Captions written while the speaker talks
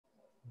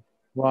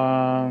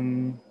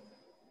One.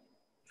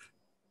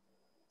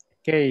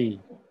 Okay.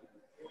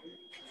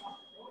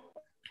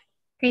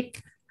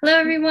 Great. Hello,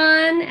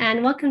 everyone,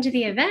 and welcome to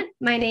the event.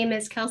 My name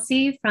is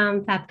Kelsey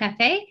from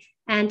FabCafe,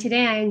 and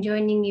today I am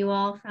joining you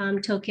all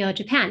from Tokyo,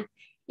 Japan.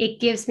 It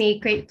gives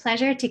me great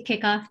pleasure to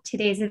kick off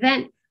today's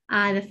event,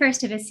 the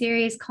first of a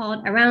series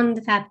called Around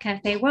the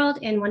FabCafe World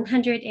in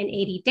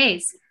 180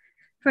 Days.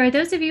 For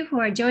those of you who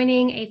are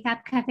joining a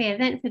FabCafe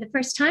event for the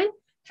first time,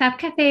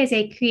 FabCafe is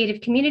a creative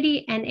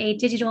community and a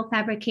digital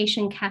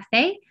fabrication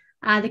cafe.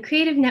 The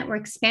creative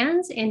network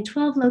spans in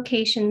 12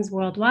 locations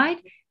worldwide.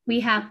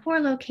 We have 4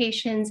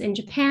 locations in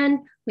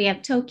Japan. We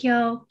have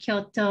Tokyo,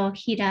 Kyoto,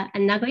 Hida,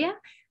 and Nagoya.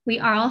 We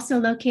are also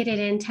located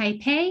in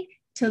Taipei,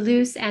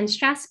 Toulouse, and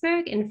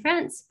Strasbourg in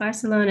France,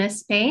 Barcelona,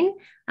 Spain,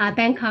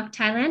 Bangkok,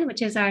 Thailand,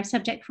 which is our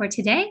subject for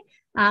today,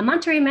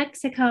 Monterrey,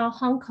 Mexico,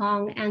 Hong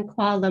Kong, and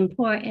Kuala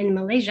Lumpur in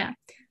Malaysia.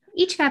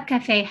 Each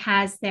FabCafe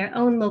has their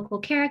own local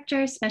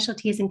characters,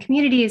 specialties, and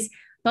communities,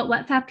 but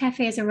what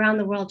FabCafes around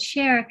the world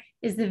share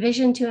is the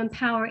vision to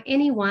empower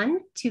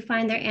anyone to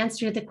find their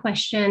answer to the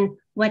question,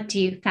 what do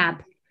you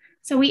fab?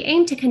 So we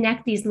aim to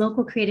connect these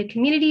local creative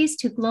communities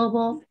to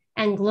global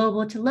and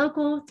global to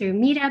local through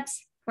meetups,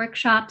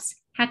 workshops,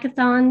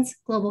 hackathons,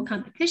 global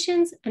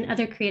competitions, and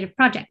other creative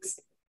projects.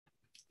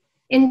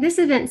 In this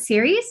event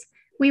series,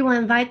 we will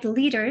invite the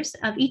leaders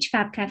of each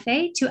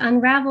FabCafe to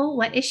unravel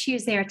what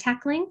issues they are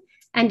tackling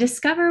and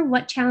discover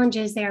what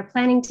challenges they are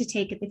planning to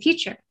take in the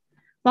future.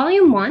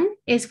 Volume 1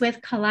 is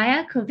with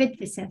Kalaya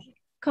Kovidisith,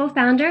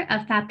 co-founder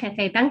of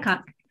FabCafe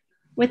Bangkok.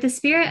 With the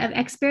spirit of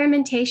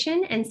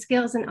experimentation and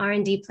skills in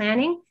R&D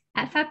planning,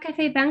 at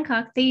FabCafe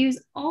Bangkok, they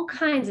use all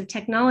kinds of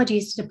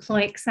technologies to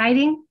deploy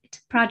exciting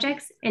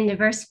projects in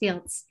diverse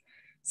fields.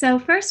 So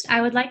first,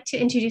 I would like to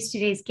introduce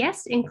today's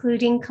guests,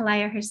 including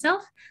Kalaya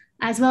herself,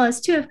 as well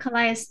as 2 of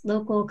Kalaya's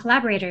local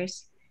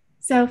collaborators.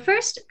 So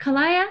first,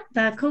 Kalaya,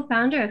 the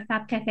co-founder of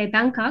FabCafe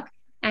Bangkok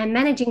and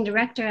managing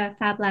director of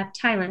FabLab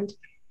Thailand.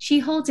 She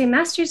holds a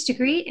master's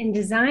degree in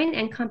design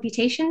and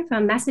computation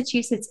from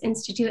Massachusetts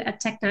Institute of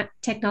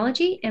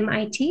Technology,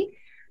 MIT.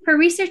 Her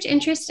research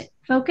interests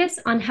focus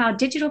on how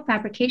digital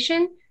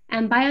fabrication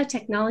and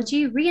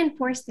biotechnology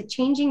reinforce the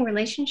changing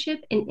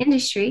relationship in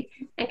industry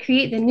and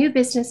create the new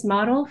business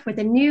model for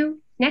the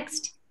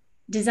next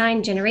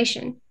design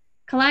generation.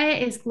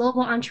 Kalaya is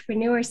Global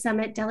Entrepreneur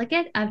Summit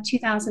Delegate of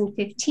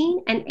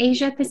 2015 and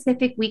Asia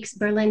Pacific Weeks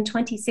Berlin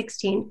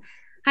 2016.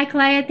 Hi,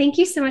 Kalaya. Thank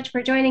you so much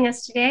for joining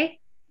us today.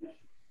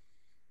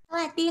 ส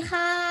วัสดี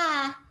ค่ะ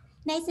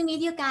Nice to meet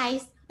you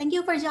guys. Thank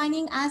you for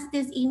joining us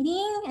this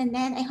evening, and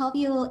then I hope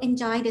you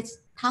enjoy this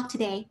talk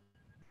today.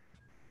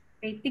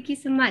 Great, thank you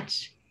so much.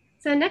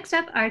 So next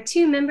up are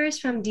 2 members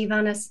from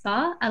Divana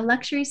Spa, a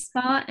luxury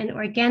spa and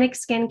organic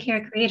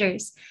skincare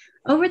creators.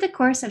 Over the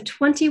course of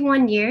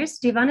 21 years,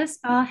 Divana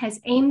Spa has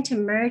aimed to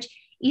merge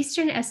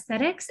Eastern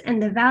aesthetics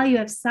and the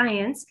value of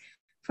science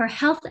for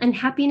health and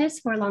happiness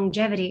for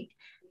longevity.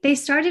 They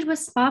started with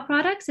spa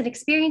products and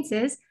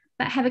experiences,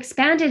 but have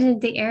expanded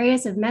into the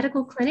areas of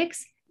medical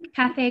clinics,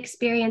 cafe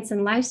experience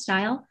and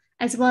lifestyle,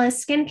 as well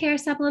as skincare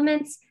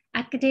supplements,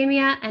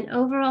 academia, and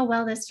overall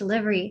wellness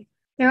delivery.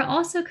 They're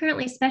also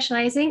currently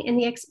specializing in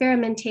the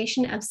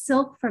experimentation of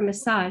silk for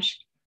massage.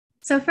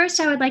 So first,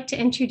 I would like to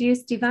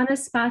introduce Divana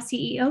Spa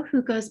CEO,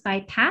 who goes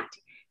by Pat.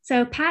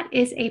 So Pat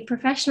is a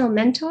professional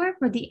mentor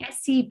for the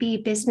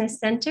SCB Business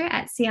Center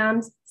at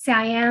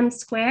Siam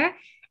Square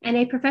and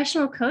a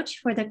professional coach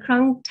for the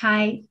Krung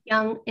Thai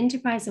Young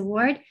Enterprise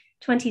Award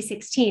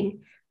 2016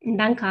 in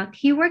Bangkok.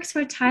 He works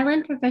for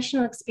Thailand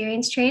Professional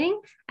Experience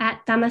Training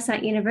at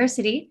Thammasat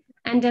University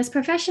and does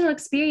professional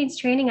experience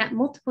training at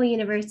multiple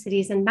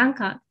universities in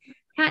Bangkok.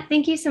 Pat,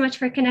 thank you so much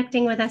for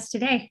connecting with us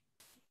today.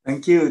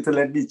 Thank you to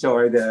let me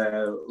join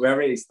the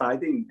very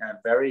exciting and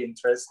very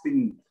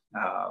interesting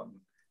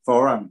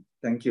forum.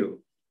 Thank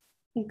you.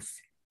 Thanks.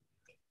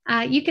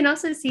 You can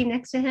also see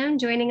next to him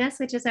joining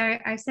us, which is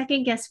our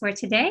second guest for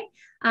today,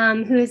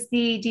 who is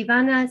the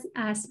Divana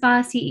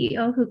Spa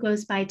CEO who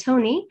goes by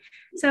Tony.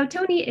 So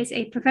Tony is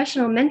a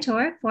professional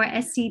mentor for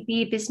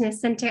SCB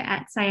Business Center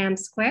at Siam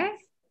Square.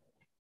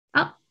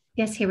 Oh,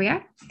 yes, here we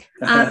are.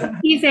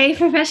 He's a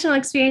professional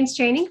experience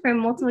training for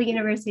multiple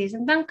universities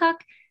in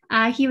Bangkok.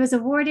 He was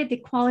awarded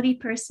the Quality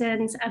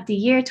Persons of the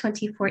Year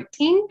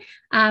 2014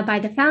 by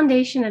the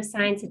Foundation of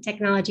Science and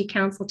Technology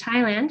Council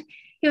Thailand.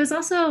 He was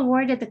also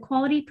awarded the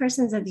Quality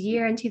Persons of the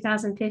Year in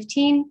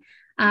 2015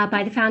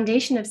 by the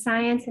Foundation of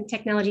Science and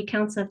Technology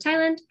Council of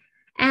Thailand.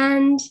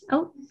 And,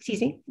 oh,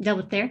 excuse me,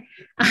 double there.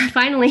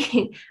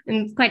 Finally,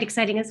 and quite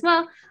exciting as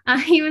well,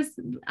 he was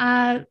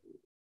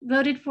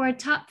voted for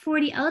top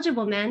 40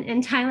 eligible men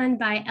in Thailand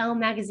by Elle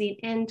magazine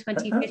in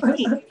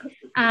 2015.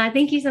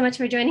 Thank you so much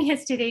for joining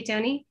us today,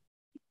 Tony.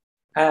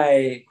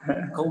 Hi,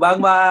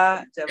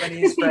 konbanwa,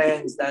 Japanese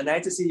friends.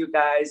 Nice to see you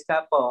guys.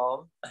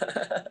 Kapom.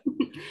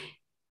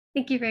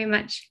 Thank you very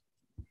much.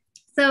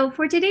 So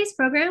for today's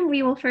program,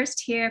 we will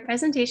first hear a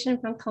presentation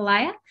from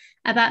Kalaya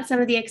about some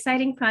of the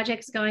exciting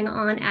projects going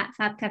on at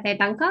FabCafe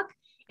Bangkok.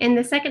 In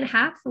the second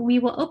half, we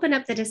will open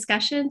up the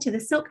discussion to the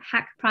Silk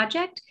Hack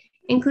project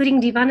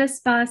including Divana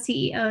Spa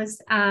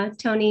CEOs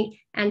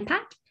Tony and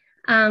Pat,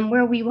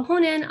 where we will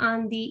hone in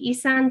on the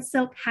Isan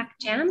Silk Hack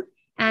Jam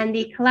and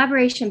the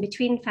collaboration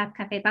between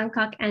FabCafe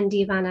Bangkok and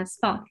Divana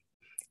Spa.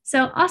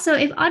 So also,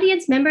 if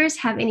audience members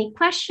have any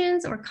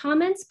questions or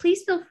comments,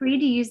 please feel free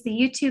to use the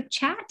YouTube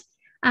chat.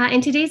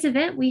 In today's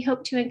event, we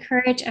hope to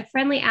encourage a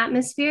friendly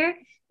atmosphere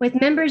with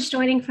members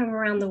joining from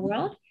around the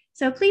world.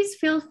 So please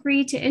feel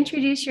free to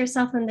introduce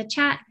yourself in the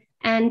chat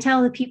and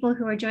tell the people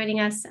who are joining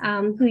us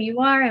who you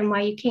are and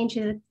why you came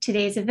to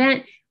today's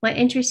event, what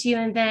interests you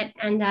in it.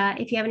 And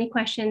if you have any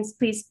questions,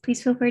 please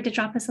feel free to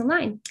drop us a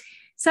line.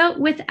 So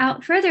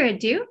without further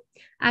ado,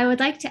 I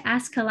would like to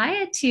ask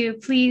Kalaya to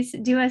please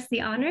do us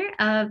the honor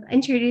of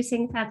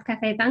introducing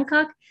FabCafe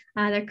Bangkok,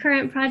 their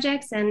current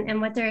projects, and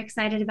what they're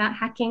excited about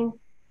hacking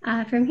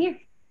from here.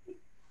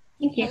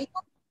 Thank you. Thank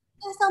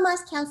you so much,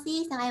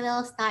 Kelsey. So I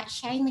will start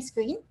sharing my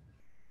screen.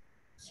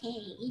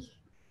 Okay.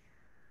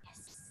 Yes.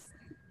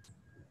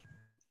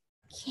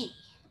 Okay.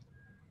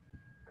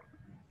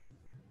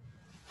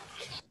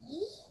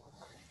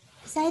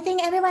 So I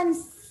think everyone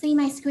see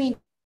my screen,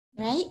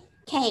 right?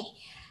 Okay.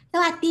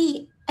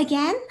 Sawasdee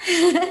again.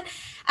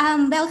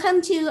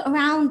 Welcome to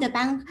Around the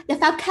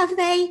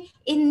FabCafe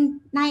in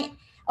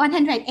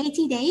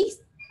 180 days,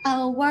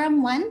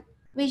 Worm 1,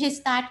 which is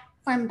start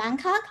from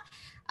Bangkok.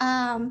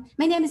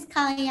 My name is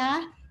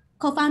Kalaya,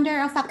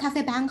 co-founder of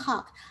FabCafe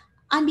Bangkok.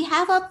 On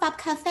behalf of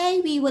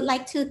FabCafe, we would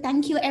like to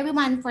thank you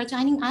everyone for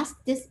joining us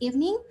this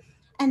evening.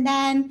 And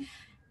then,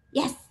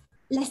 yes,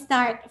 let's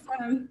start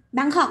from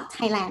Bangkok,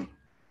 Thailand.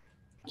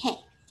 Okay,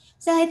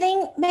 so I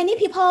think many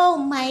people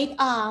might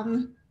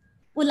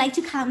would like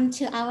to come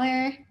to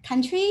our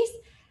countries.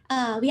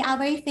 We are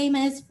very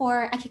famous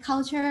for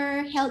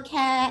agriculture,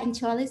 healthcare, and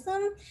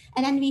tourism.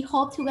 And then we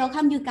hope to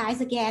welcome you guys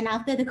again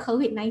after the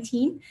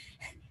COVID-19.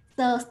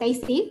 So stay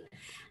safe.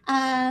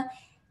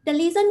 The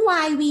reason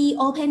why we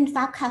opened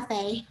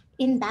FabCafe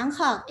in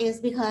Bangkok is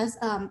because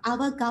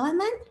our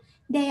government,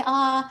 they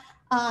are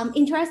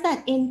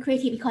interested in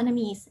creative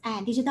economies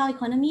and digital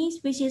economies,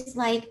 which is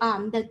like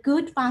the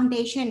good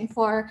foundation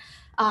for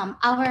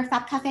our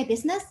FabCafe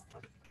business,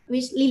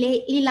 which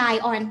rely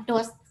on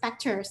those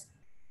factors.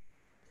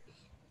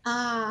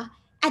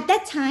 At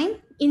that time,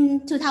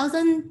 in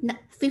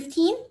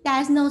 2015,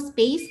 there's no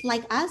space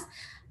like us.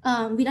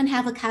 We don't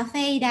have a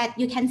cafe that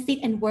you can sit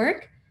and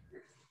work.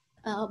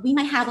 We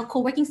might have a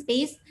co-working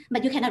space,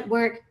 but you cannot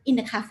work in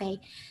the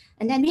cafe.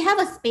 And then we have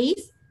a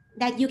space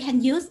that you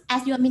can use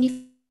as your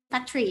mini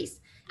factories.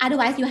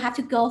 Otherwise, you have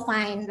to go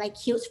find like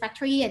huge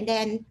factory and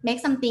then make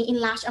something in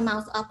large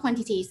amounts of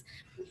quantities.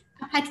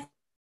 A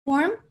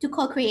platform to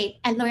co-create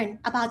and learn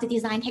about the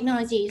design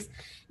technologies.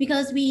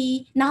 Because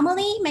many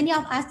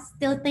of us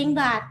still think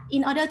that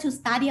in order to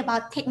study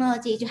about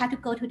technologies, you have to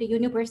go to the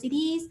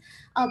universities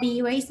or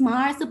be very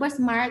smart, super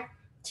smart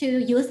to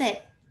use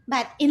it.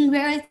 But in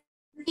reality,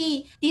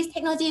 these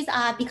technologies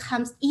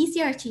becomes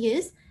easier to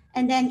use.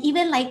 And then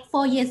even like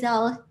 4 years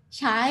old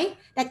child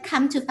that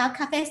come to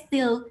FabCafe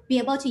still be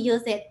able to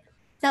use it.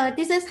 So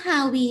this is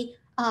how we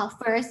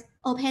first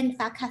opened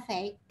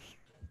FabCafe.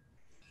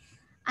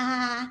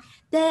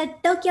 The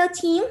Tokyo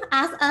team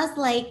asked us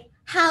like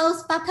how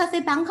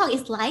FabCafe Bangkok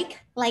is like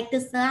the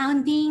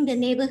surrounding, the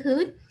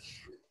neighborhood.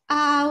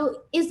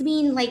 It's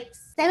been like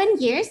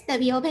 7 years that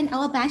we opened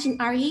our branch in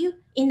RU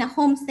in a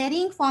home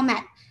setting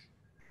format.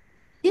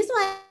 This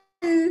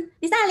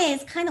area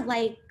is kind of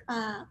like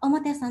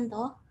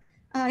Omotesando.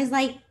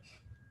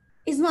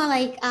 It's more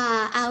like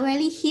a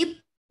really hip,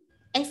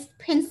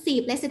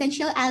 expensive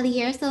residential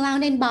area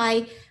surrounded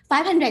by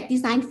 500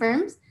 design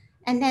firms.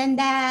 And then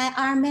there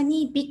are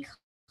many big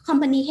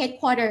company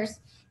headquarters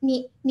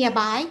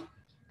nearby.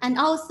 And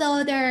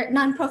also their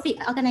non-profit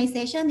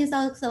organization is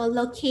also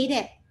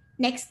located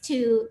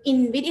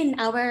within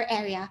our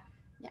area.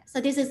 Yeah,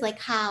 so this is like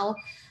how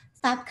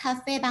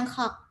FabCafe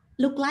Bangkok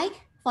look like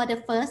for the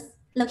first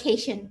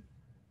location.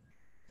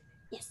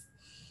 Yes.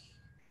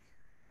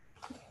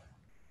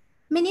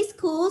 Many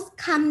schools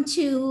come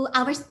to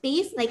our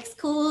space, like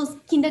schools,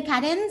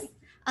 kindergartens,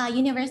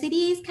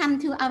 universities come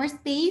to our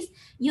space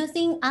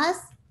using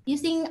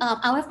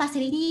our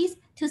facilities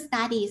to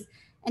study.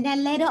 And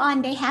then later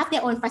on, they have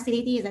their own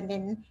facilities and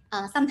then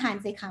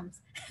sometimes they come.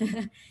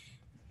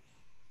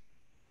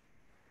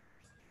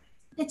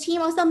 The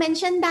team also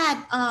mentioned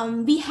that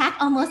we hack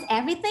almost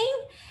everything.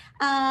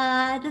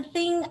 The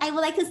thing I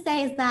would like to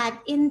say is that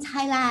in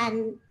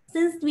Thailand,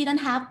 since we don't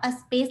have a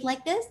space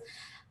like this,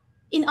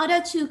 in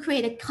order to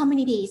create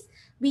communities,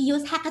 we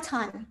use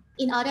hackathon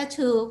in order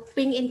to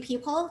bring in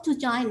people to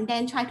join and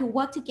then try to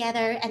work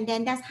together. And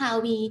then that's how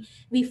we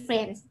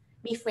friends.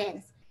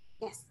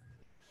 Yes.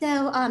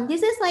 So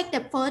this is like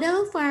the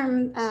photo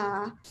from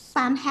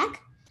Farm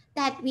Hack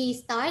that we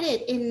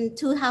started in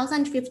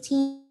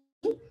 2015.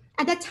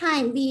 At that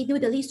time, we do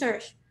the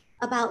research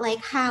about like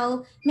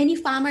how many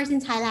farmers in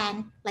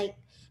Thailand, like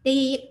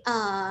they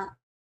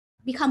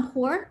become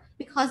poor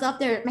because of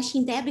their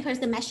machine debt, because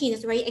the machine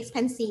is very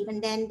expensive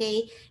and then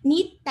they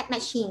need that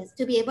machines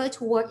to be able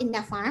to work in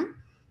their farm.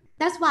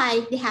 That's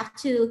why they have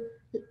to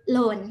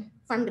loan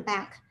from the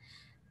bank.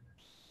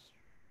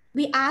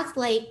 we asked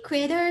like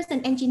creators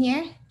and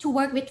engineers to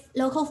work with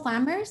local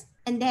farmers.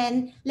 And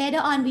then later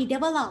on, we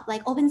developed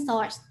like open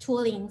source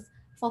toolings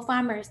for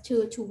farmers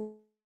to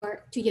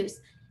work, to use.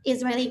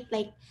 It's really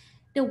like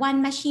the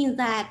one machine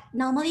that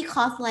normally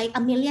costs like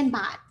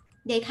 $1,000,000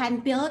 they can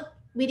build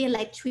within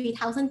like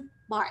 3,000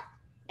 baht.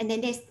 And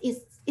then it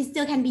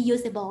still can be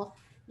usable.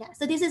 Yeah,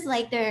 so this is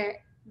like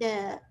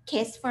the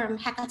case from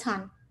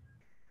hackathon.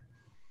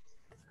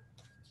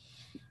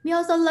 We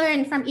also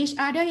learn from each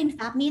other in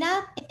Fab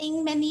Meetup. I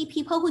think many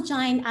people who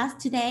join us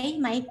today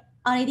might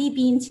already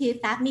been to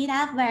Fab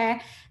Meetup,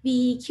 where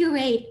we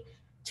curate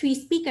 3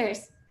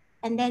 speakers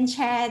and then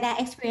share their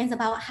experience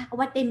about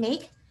what they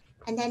make.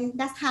 And then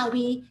that's how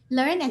we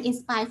learn and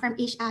inspire from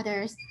each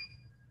other.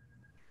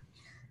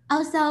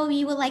 Also,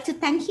 we would like to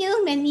thank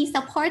you many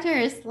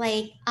supporters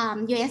like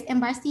US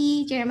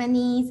Embassy,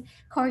 Germany's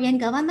Korean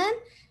government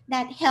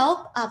that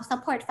help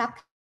support Fab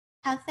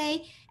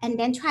Cafe and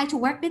then try to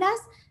work with us.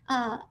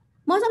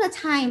 Most of the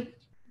time,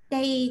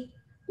 they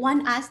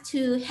want us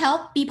to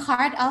help be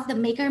part of the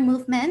maker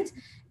movement,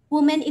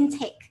 Women in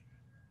Tech,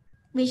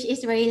 which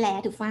is very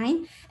rare to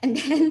find. And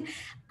then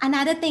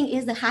another thing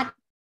is the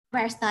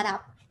hardware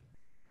startup.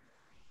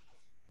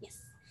 Yes.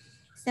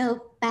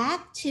 So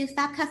back to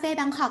Fab Cafe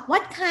Bangkok.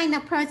 What kind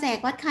of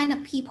project, what kind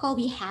of people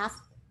we have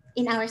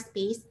in our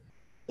space?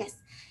 Yes.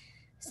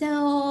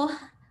 So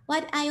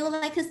what I would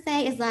like to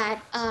say is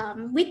that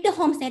with the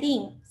home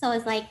setting, so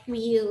it's like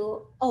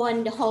you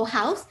own the whole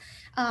house,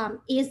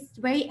 it's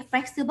very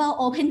flexible,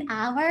 open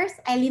hours.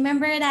 I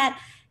remember that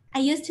I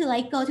used to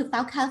like go to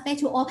Fab Cafe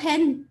to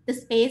open the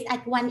space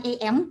at 1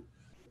 a.m.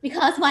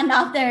 because one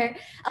of the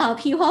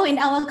people in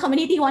our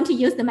community want to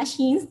use the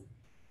machines.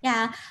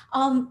 Yeah,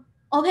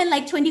 open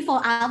like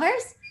 24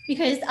 hours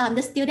because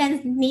the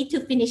students need to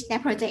finish their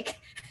project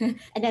and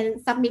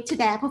then submit to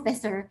their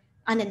professor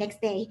on the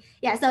next day.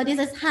 Yeah, so this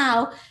is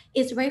how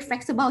it's very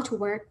flexible to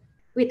work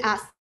with us.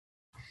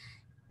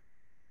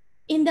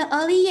 In the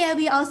early year,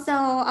 we also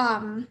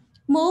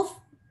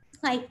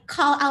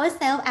call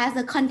ourselves as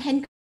a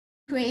content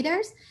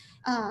creators.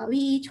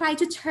 We try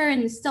to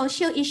turn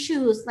social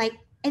issues like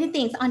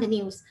anything on the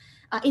news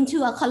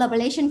into a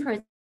collaboration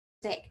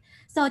project.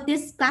 So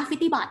this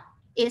graffiti bot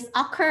is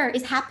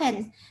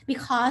happens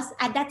because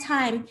at that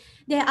time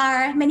there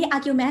are many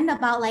arguments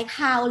about like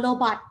how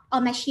robot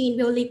or machine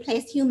will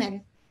replace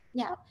human.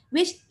 Yeah,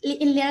 which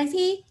in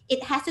reality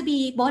it has to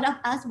be both of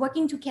us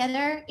working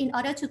together in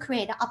order to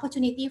create an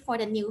opportunity for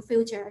the new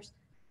futures.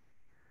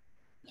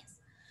 Yes,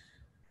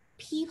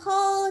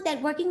 people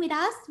that working with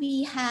us,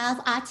 we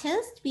have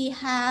artists, we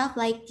have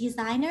like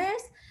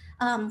designers,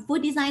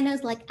 food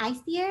designers like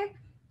Iceer,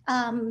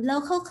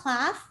 local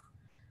craft,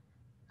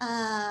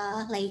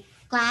 like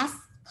glass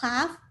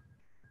craft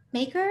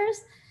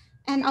makers,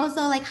 and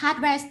also like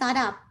hardware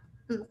startup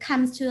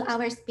comes to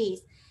our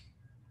space.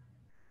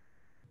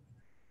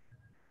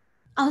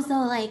 Also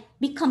like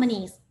big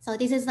companies. So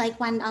this is like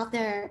one of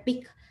the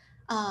big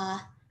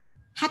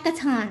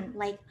hackathon,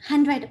 like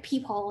 100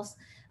 people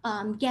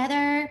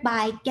gather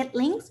by Get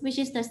Links, which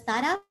is the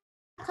startup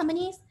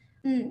companies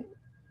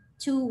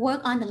to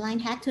work on the line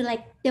hack to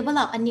like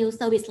develop a new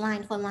service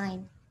line for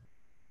line.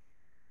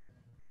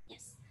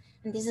 Yes,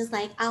 and this is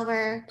like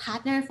our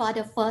partner for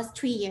the first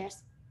 3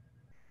 years.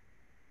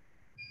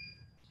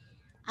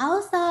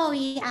 Also,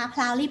 we are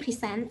proudly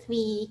present.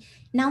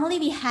 Normally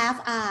we have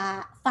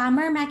a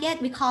farmer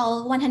market we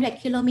call 100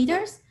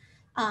 kilometers.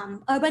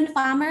 Urban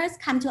farmers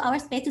come to our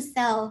space to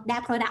sell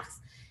their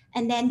products.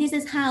 And then this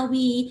is how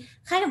we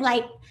kind of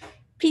like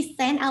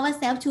present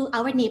ourselves to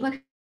our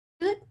neighborhood.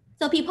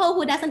 So people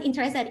who doesn't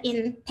interested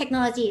in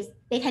technologies,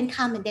 they can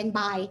come and then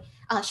buy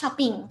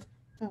shopping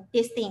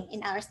this thing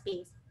in our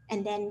space.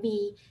 And then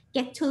we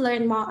get to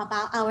learn more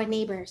about our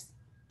neighbors.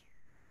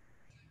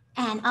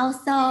 And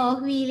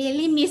also we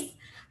really miss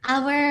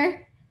our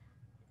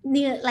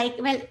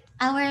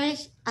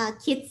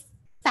kids,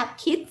 sub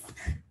kids,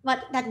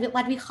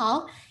 what we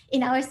call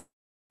in our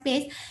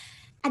space.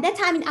 At that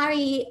time in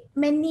RE,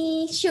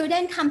 many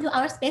children come to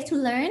our space to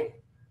learn.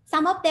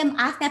 Some of them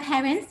ask their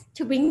parents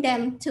to bring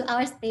them to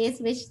our space,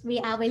 which we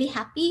are really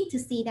happy to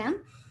see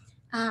them,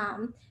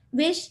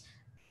 which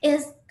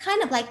is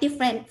kind of like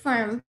different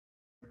from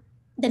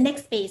the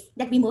next space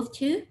that we moved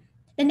to.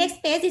 The next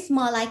space is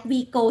more like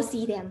we go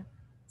see them.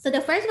 So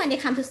the first one, they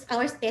come to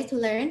our space to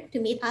learn, to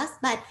meet us.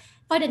 But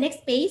for the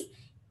next space,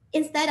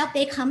 instead of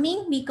they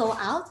coming, we go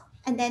out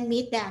and then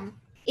meet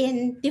them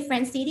in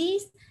different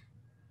cities.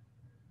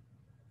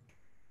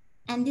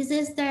 And this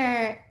is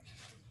the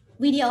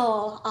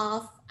video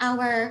of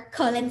our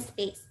current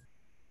space.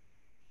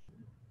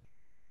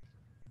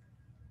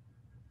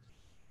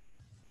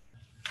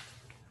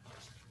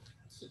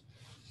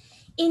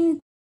 In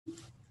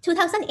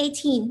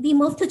 2018, we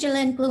moved to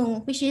Jalan,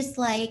 which is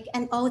like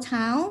an old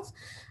town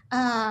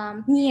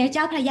near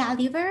Chao Phraya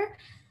River.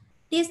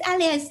 This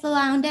area is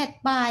surrounded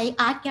by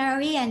art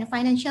gallery and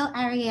financial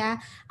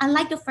area.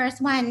 Unlike the first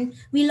one,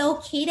 we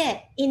located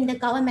in the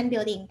government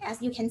building,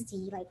 as you can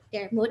see, like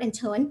their mood and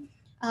tone.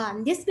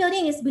 This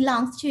building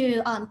belongs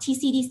to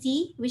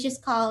TCDC, which is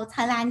called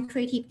Thailand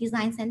Creative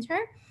Design Center.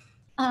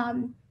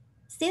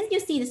 Since you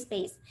see the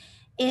space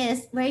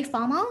is very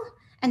formal,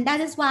 and that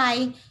is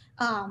why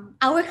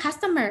our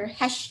customer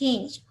has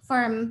changed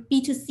from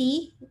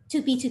B2C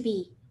to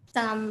B2B,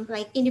 some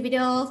like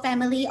individual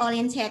family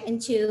oriented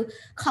into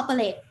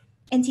corporate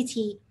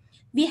entity.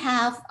 We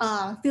have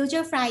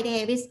Future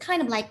Friday, which is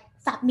kind of like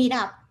Fab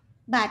Meetup,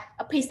 but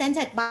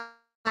presented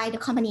by the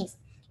companies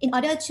in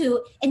order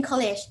to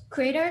encourage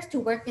creators to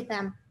work with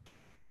them.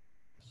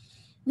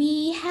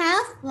 We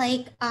have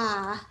like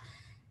a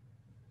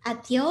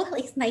deal,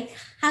 it's like,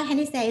 how can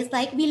I say, it's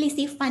like we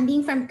receive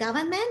funding from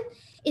government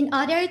in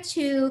order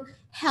to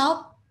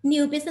help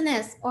new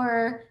business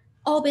or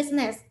old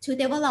business to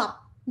develop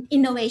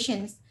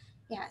innovations.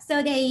 Yeah,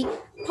 so they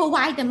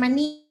provide the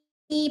money,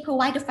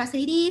 provide the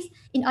facilities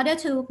in order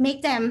to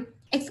make them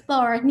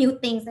explore new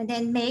things and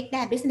then make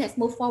their business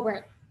move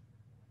forward.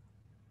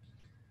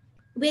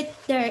 With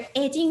the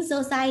aging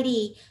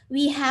society,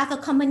 we have a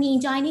company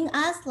joining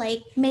us,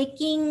 like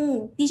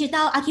making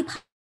digital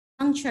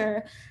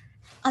acupuncture,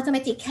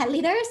 automatic cat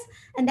litters,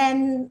 and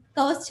then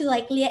goes to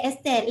like real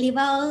estate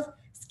level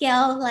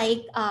scale,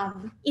 like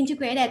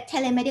integrated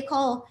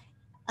telemedical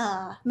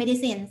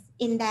medicines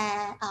in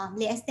the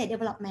real estate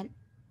development.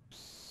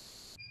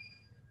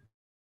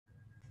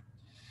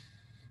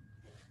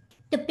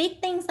 The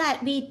big things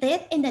that we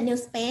did in the new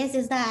space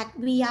is that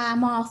we are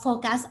more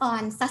focused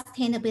on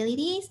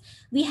sustainability.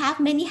 We have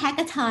many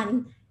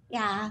hackathons.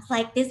 Yeah,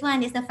 like this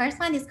one is the first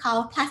one is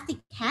called Plastic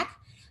Hack,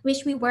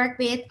 which we work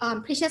with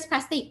precious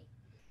plastic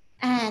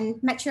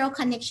and material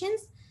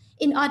connections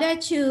in order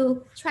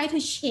to try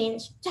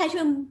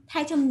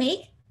to make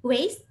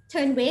waste,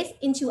 turn waste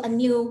into a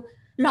new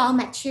raw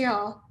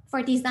material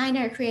for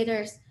designer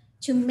creators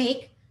to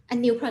make a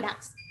new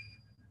products.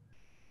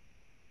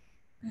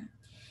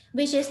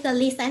 Which is the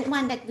recent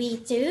one that we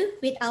do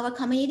with our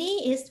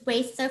community is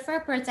Waste Surfer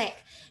Project,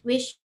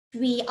 which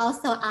we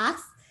also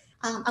ask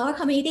our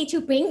community to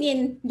bring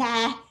in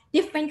the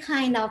different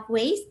kind of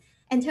waste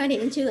and turn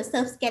it into a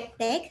surfskate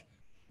deck,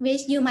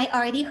 which you might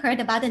already heard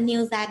about the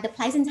news that the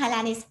price in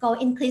Thailand is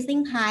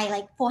increasing high,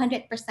 like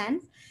 400%.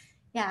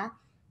 Yeah.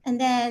 And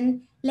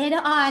then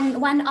later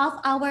on, one of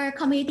our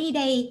community,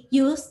 they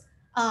use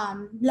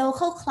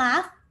local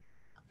craft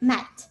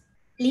mat,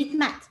 leaf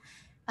mat.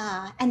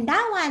 And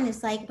that one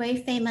is like very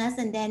famous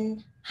and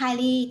then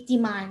highly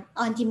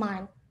on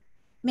demand.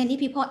 Many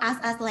people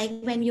ask us like,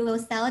 when you will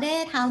sell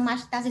it, how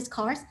much does it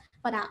cost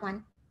for that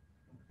one?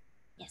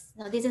 Yes,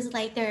 so this is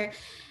like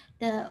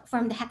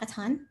from the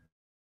hackathon.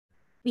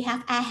 We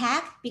have air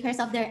hack because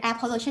of the air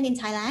pollution in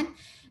Thailand.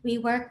 We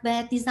work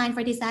with design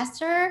for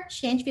disaster,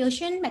 change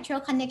fusion,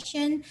 material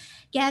connection,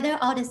 gather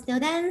all the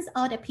students,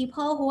 all the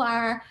people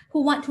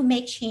who want to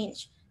make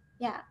change.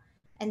 Yeah.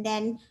 And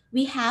then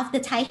we have the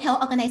Thai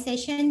Health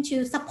Organization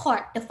to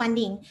support the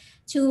funding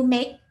to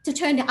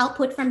turn the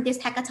output from this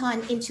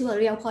hackathon into a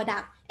real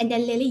product and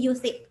then really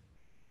use it.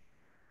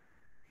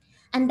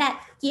 And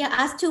that gear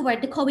us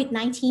toward the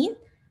COVID-19.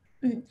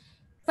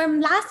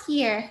 From last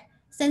year,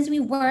 since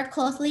we work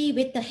closely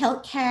with the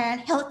health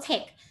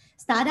tech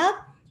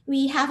startup,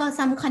 we have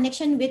some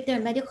connection with the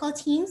medical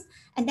teams,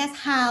 and that's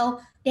how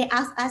they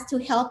asked us to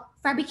help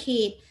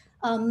fabricate,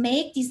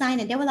 make, design,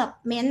 and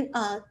development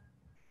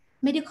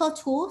medical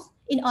tools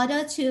in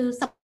order to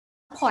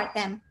support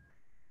them.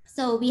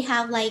 So we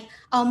have like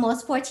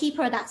almost 40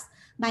 products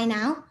by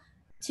now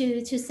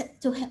to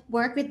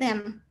work with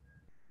them.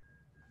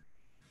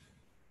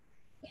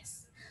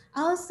 Yes.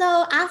 Also,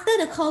 after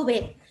the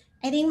COVID,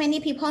 I think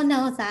many people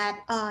know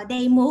that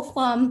they move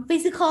from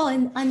physical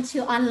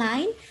onto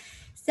online.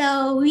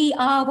 So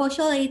our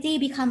virtuality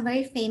become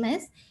very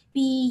famous.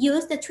 We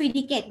use the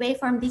 3D gateway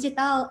from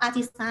digital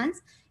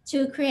artisans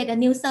to create a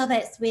new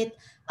service with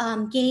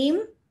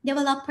game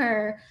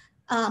developer,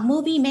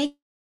 movie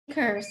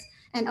makers,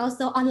 and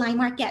also online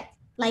market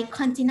like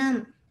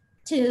Continuum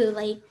to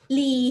like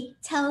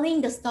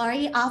retelling the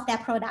story of their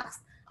products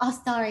or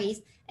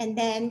stories, and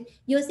then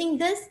using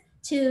this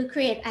to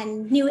create a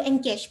new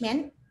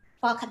engagement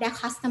for their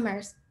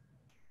customers.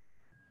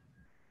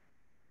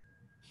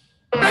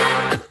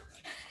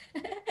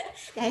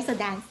 There is a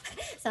dance,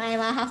 so I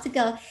will have to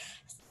go.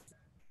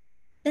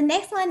 The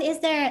next one is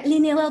the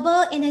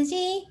renewable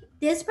energy.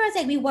 This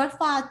project we worked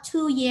for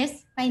 2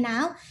 years by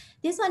now.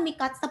 This one we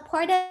got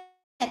supported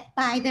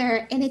by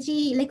the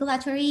energy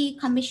regulatory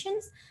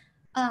commissions,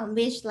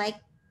 which like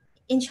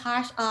in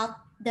charge of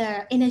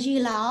the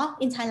energy law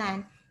in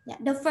Thailand. Yeah,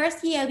 the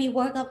first year we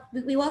work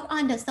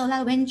on the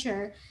solar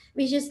venture,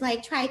 which is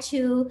like try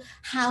to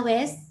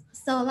harvest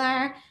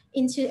solar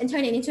and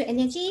turn it into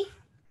energy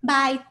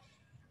by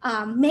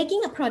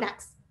making a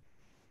product.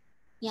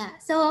 Yeah,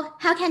 so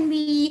how can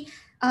we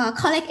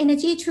collect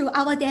energy through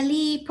our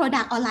daily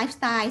product or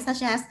lifestyle,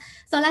 such as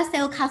solar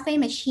cell cafe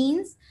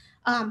machines,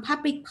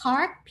 public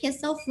park,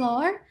 piezo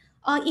floor,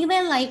 or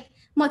even like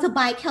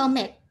motorbike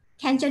helmet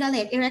can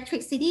generate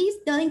electricity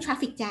during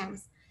traffic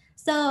jams.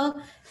 So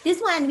this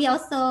one, we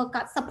also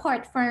got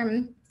support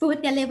from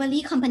food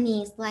delivery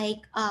companies like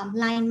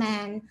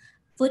Lineman,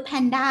 Food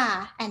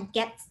Panda, and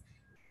Get.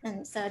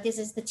 And so this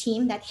is the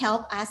team that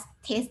helped us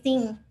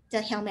testing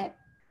the helmet.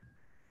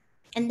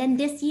 And then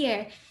this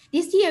year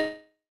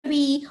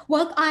we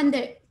work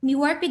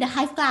with the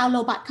high cloud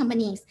robot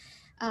companies.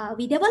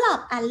 We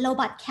developed a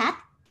robot cat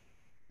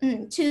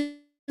to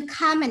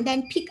come and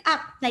then pick up,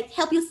 like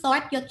help you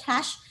sort your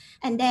trash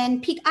and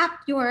then pick up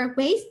your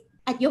waste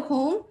at your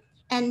home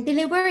and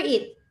deliver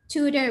it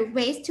to the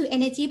waste to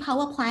energy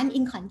power plant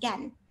in Khon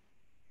Kaen.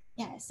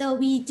 Yeah, so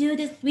we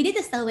did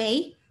a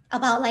survey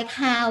about like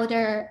how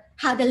the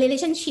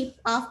relationship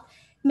of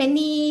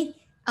many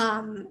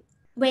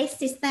waste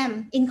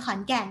system in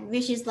Khon Kaen,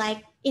 which is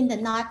like in the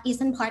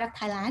northeastern part of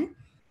Thailand,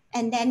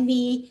 and then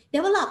we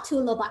developed 2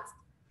 robots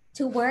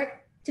to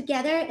work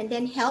together and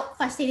then help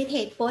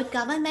facilitate both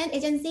government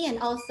agency and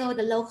also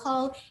the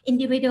local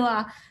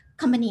individual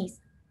companies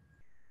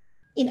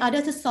in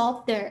order to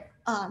solve the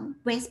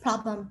waste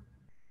problem.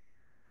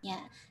 Yeah,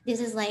 this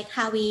is like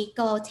how we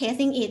go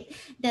testing it.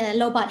 The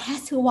robot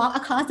has to walk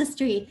across the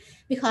street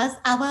because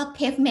our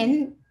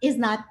pavement is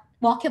not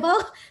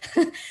walkable.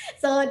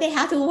 So they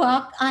have to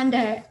walk on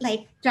the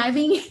like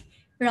driving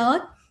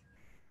road,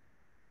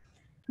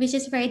 which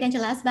is very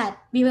dangerous, but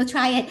we will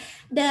try it.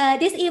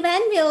 This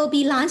event will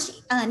be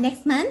launched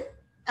next month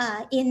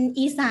in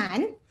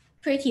Isan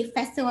Creative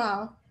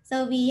Festival.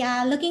 So we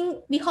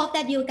hope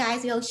that you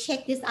guys will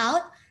check this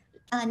out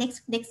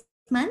next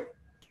month.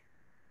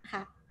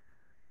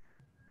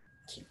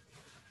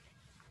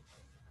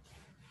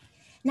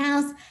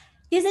 Now,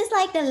 this is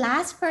like the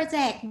last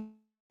project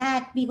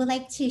that we would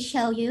like to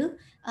show you,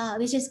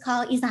 which is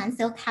called Isan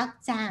Silk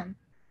Hack Jam.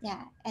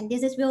 Yeah, and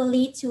this will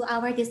lead to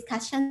our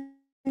discussion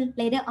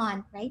later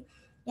on, right?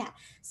 Yeah,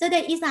 so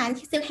the Isan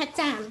Silk Hack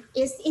Jam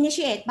is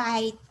initiated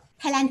by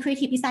Thailand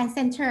Creative Design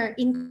Center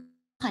in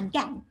Khon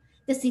Kaen,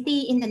 the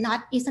city in the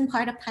northeastern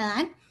part of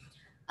Thailand.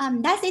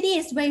 That city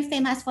is very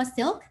famous for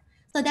silk,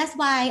 so that's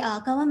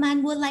why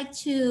government would like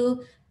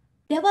to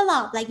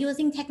develop, like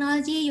using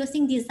technology,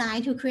 using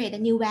design to create a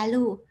new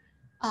value,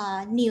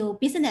 new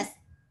business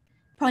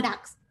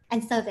products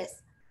and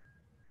service.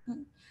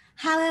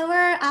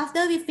 However,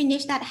 after we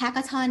finish that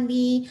hackathon,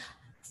 we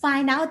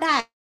find out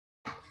that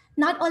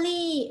not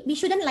only we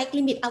shouldn't like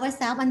limit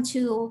ourselves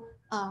onto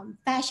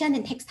fashion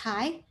and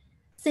textile,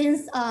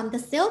 since the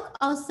silk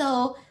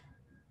also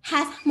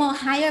has more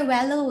higher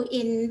value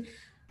in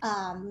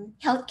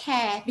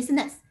healthcare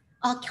business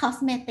or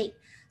cosmetic.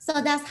 So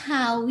that's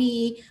how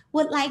we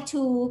would like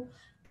to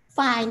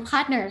find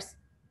partners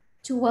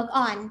to work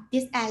on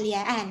this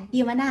area, and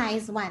Divana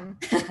is one.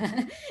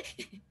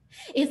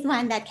 Is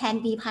one that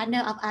can be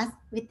partner of us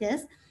with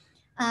this.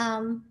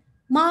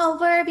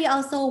 Moreover, we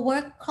also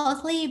work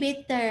closely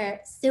with the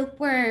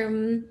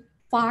silkworm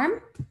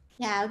farm.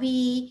 Yeah,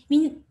 we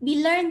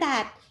learned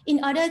that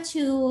in order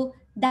to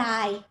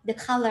dye the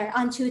color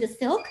onto the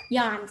silk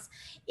yarns,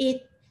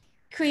 it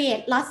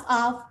creates lots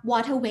of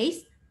water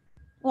waste,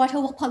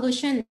 water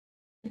pollution.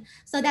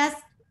 So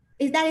that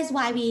is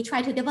why we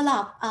try to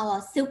develop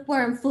our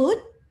silkworm food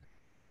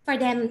for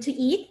them to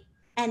eat,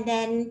 and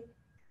then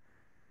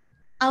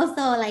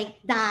also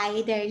like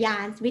dye their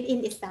yarns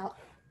within itself.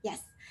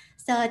 Yes.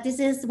 So this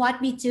is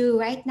what we do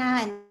right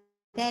now, and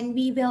then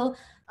we will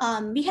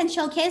we can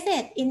showcase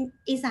it in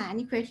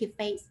Isan Creative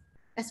Phase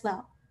as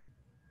well.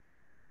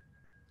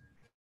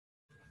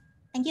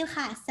 Thank you,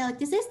 Ha. So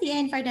this is the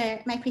end for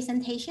my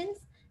presentations,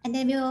 and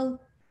then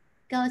we'll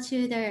go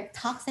to the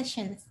talk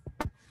sessions.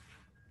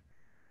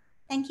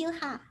 Thank you,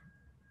 Ha.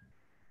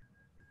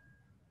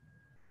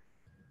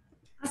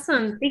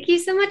 Awesome. Thank you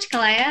so much,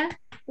 Kalaya.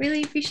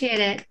 Really appreciate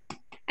it.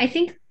 I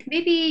think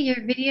maybe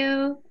your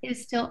video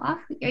is still off.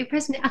 Are you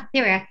present?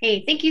 There we are.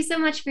 Hey, thank you so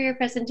much for your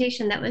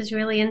presentation. That was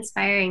really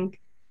inspiring.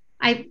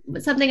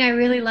 Something I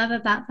really love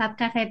about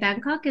FabCafe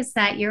Bangkok is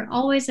that you're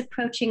always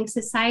approaching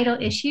societal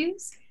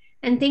issues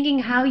and thinking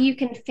how you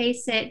can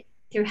face it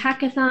through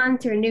hackathon,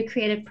 through a new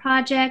creative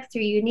project,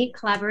 through unique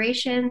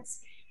collaborations.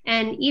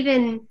 And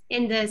even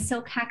in the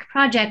Silk Hack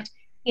project,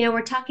 you know,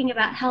 we're talking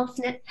about health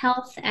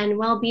and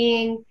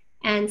well-being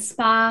and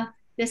spa,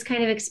 this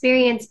kind of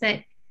experience,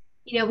 but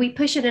you know, we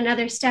push it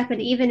another step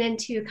and even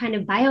into kind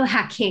of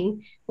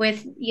biohacking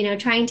with, you know,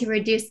 trying to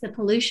reduce the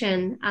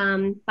pollution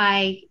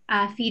by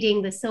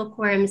feeding the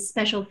silkworms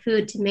special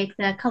food to make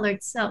the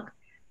colored silk.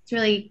 It's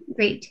really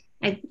great.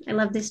 I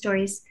love the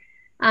stories.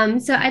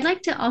 So I'd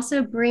like to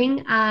also bring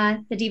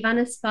the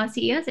Divana Spa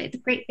CEO. It's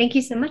great. Thank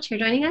you so much for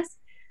joining us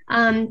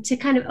to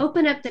kind of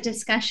open up the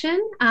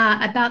discussion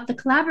about the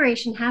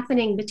collaboration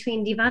happening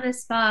between Divana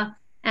Spa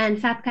and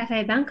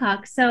FabCafe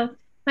Bangkok. So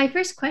my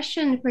first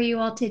question for you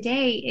all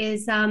today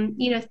is,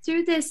 you know,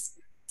 through this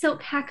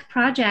Silk Hack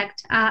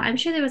project, I'm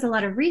sure there was a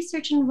lot of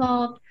research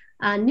involved,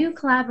 new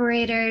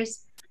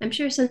collaborators. I'm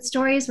sure some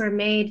stories were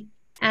made.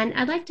 And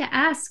I'd like to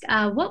ask,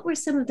 what were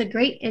some of the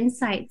great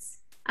insights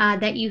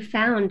that you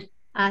found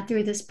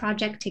through this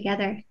project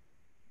together?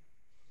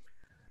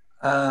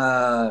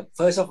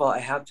 First of all, I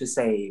have to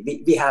say,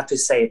 we have to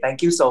say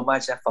thank you so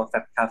much for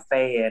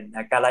FabCafe and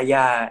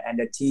Kalaya and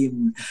the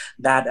team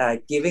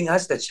that giving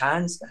us the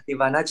chance,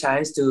 Ivana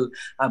chance to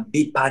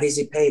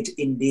participate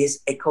in this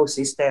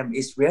ecosystem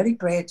is really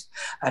great.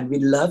 And we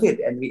love it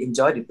and we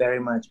enjoyed it very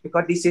much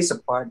because this is a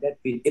part that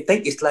I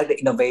think it's like the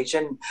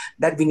innovation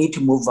that we need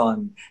to move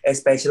on,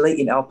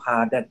 especially in our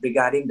part that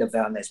regarding the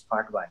wellness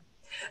part one.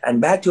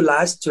 And back to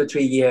last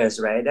 2-3 years,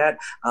 right? That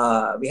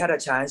we had a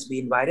chance. We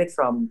invited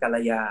from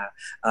Kalaya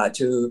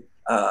to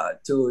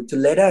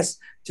let us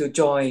to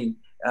join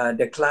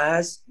the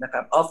class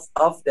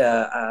of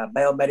the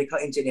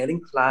biomedical engineering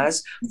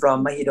class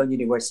from Mahidol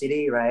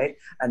University, right?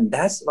 And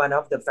that's one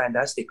of the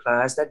fantastic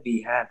class that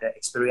we had the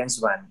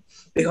experience one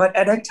because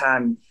at that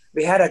time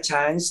we had a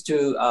chance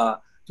to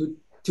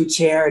to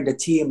share the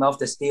team of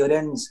the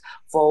students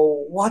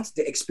for what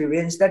the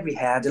experience that we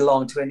had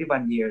along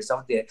 21 years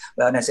of the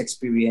wellness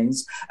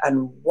experience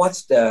and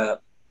what's the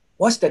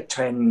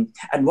trend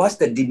and what's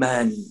the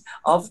demand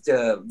of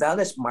the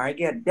wellness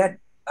market that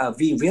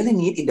we really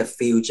need in the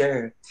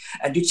future.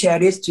 And to share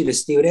this to the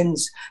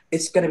students,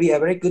 it's going to be a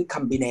very good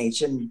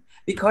combination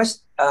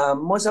because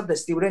most of the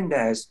students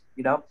there,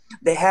 you know,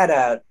 they had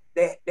a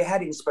they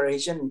had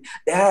inspiration,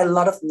 they had a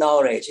lot of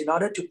knowledge in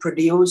order to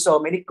produce so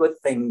many good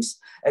things,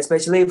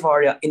 especially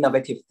for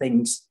innovative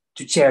things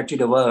to share to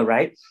the world,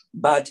 right?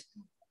 But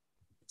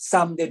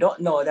some they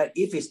don't know that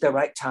if it's the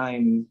right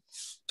time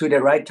to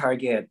the right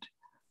target,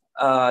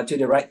 to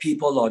the right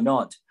people or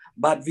not.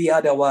 But we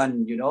are the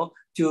one, you know,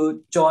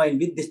 to join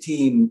with the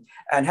team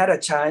and had a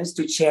chance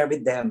to share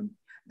with them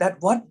that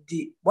what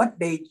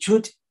they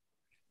should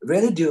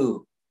really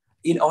do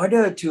in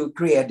order to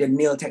create the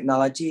new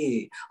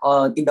technology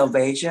or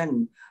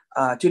innovation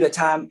to the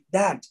time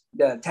that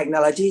the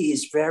technology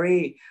is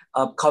very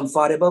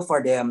comfortable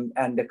for them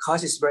and the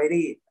cost is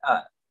very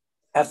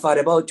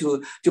affordable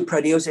to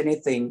produce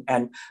anything.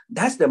 And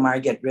that's the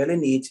market really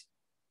needs.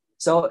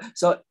 So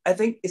I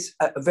think it's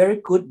a very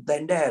good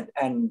blended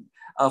and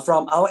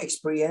from our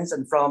experience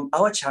and from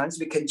our chance,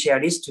 we can share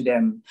this to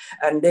them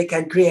and they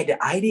can create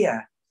the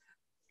idea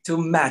to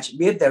match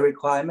with the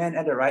requirement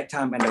at the right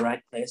time and the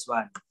right place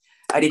one.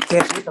 And it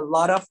came with a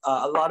lot of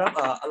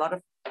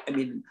I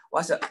mean,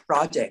 what's a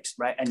project,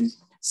 right? And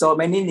so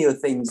many new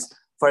things.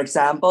 For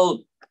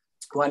example,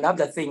 one of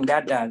the things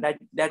that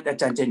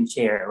Janjan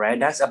share, right?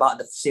 That's about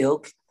the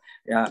silk.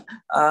 Yeah.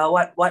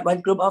 What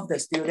one group of the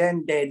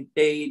students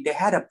they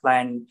had a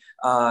plan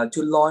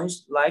to launch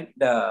like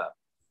the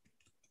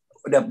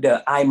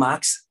eye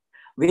masks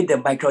with the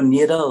micro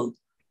needle,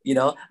 you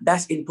know,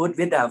 that's input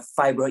with the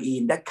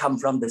fibroin that come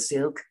from the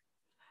silk,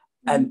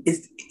 and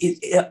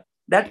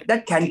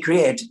that can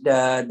create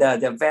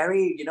the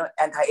very, you know,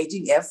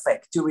 anti-aging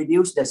effect to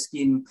reduce the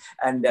skin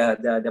and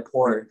the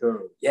pore,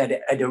 yeah,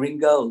 the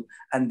wrinkle,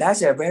 and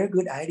that's a very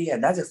good idea.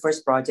 That's the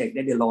first project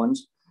that they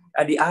launched.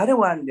 And the other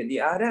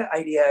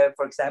idea,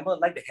 for example,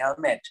 like the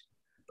helmet,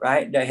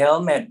 right? The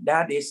helmet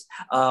that is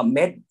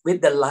made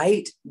with the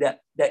light, the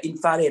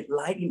infrared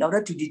light in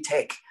order to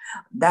detect.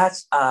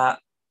 That's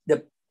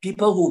the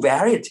people who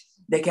wear it,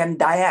 they can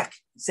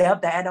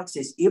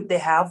self-diagnosis if they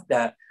have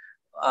the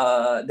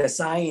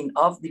sign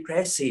of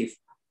depressive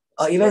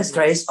or even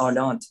stress or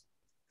not.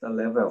 The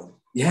level.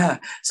 Yeah,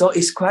 so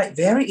it's quite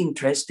very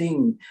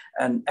interesting,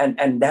 and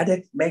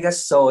that makes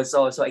us so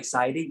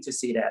exciting to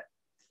see that.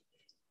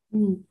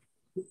 Mm.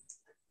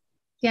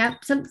 Yeah,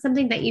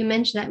 something that you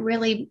mentioned that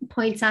really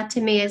points out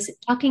to me is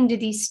talking to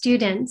these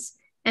students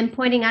and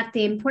pointing out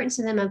the importance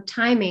to them of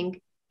timing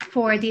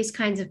for these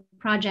kinds of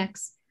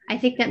projects. I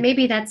think that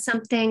maybe that's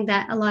something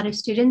that a lot of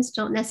students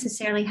don't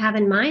necessarily have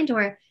in mind,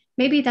 or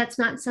maybe that's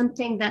not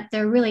something that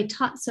they're really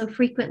taught so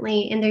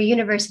frequently in their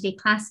university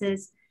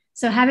classes.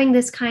 So having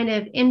this kind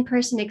of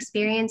in-person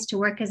experience to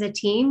work as a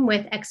team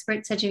with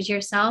experts such as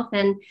yourself,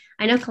 and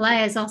I know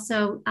Kalaya is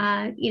also,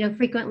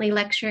 frequently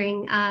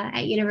lecturing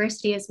at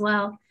university as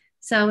well.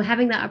 So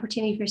having that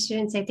opportunity for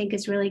students, I think,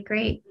 is really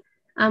great.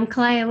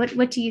 Kalaya,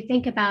 what do you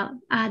think about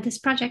this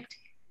project?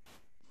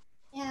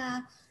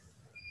 Yeah.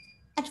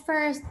 At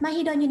first,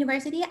 Mahidol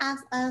University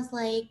asked us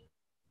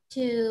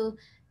to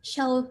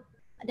show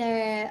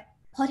the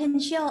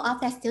potential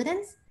of their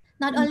students.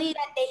 Not only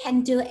that they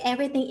can do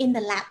everything in the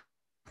lab,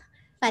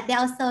 but they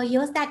also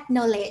use that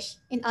knowledge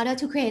in order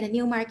to create a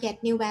new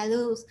market, new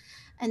values.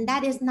 And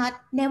that is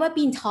never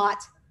been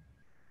taught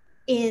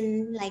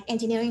in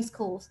engineering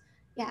schools.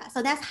 Yeah,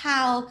 so that's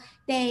how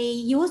they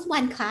use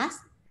one class.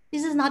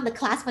 This is not the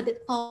class for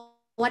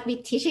what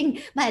we're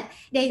teaching, but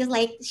they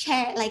just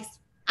share,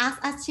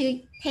 ask us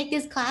to take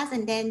this class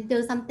and then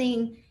do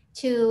something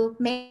to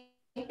make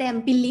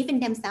them believe in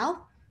themselves,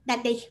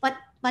 that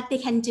what they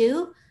can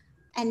do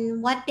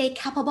and what they're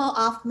capable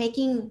of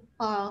making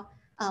or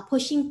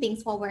pushing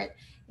things forward.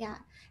 Yeah,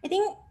 I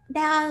think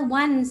there are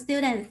one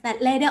student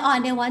that later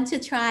on they want to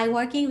try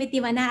working with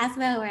Ivana as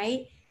well,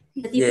 right?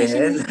 The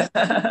depression.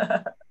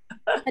 Yes.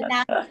 But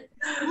now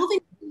moving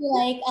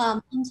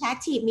to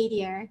interactive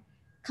media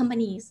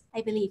companies,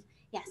 I believe.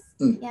 Yes.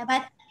 Yeah,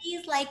 but at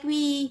least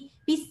we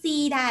we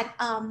see that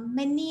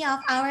many of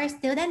our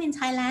students in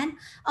Thailand,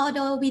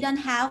 although we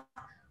don't have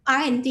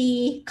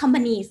R&D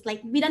companies, like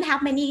we don't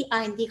have many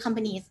R&D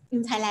companies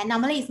in Thailand.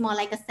 Normally it's more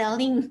like a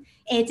selling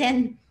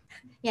agent.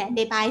 Yeah,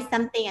 they buy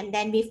something and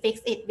then we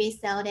fix it, we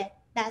sell it.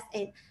 That's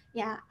it.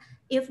 Yeah.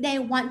 If they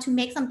want to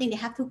make something, they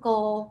have to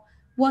go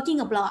working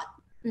abroad.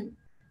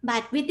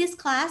 But with this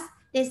class,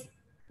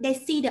 they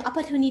see the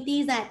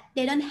opportunities that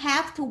they don't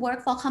have to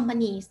work for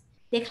companies.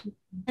 They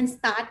can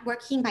start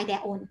working by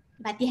their own.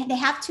 But they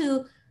have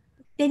to,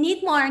 they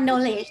need more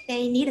knowledge.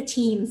 They need a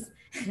teams.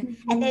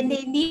 And then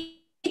they need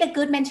a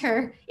good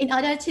mentor in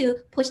order to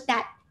push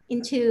that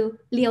into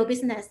real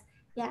business.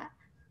 Yeah.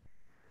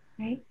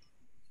 Right.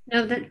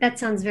 No, that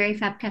sounds very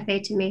Fab Cafe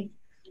to me.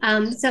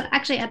 So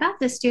actually about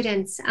the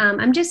students,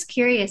 I'm just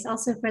curious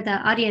also for the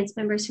audience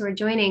members who are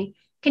joining,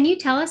 can you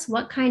tell us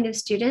what kind of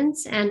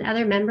students and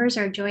other members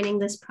are joining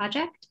this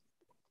project?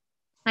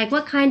 Like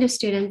what kind of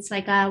students,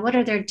 like what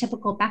are their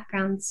typical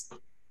backgrounds?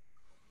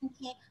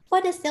 Okay.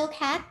 For the silk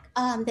hack,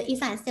 the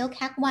Isan silk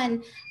hack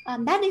one,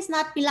 that is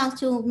not belongs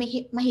to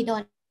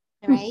Mahidol,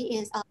 right?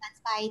 Is that's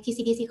by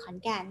TCDC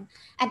Khon.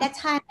 At that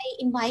time, I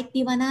invite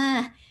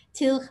Divana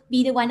to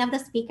be the one of the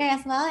speaker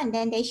as well, and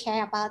then they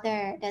share about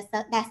their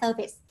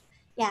service.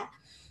 Yeah.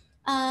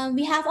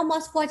 We have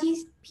almost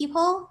 40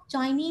 people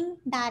joining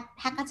that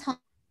hackathon,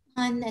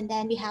 and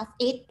then we have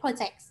 8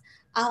 projects.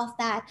 Out of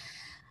that,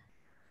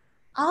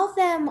 all of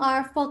them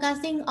are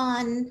focusing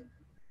on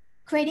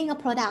creating a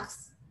product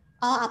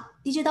or a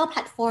digital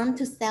platform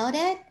to sell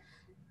it,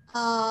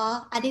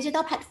 a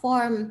digital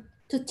platform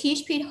to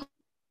teach people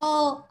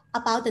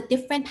about the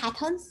different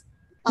patterns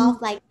of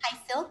like Thai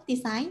silk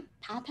design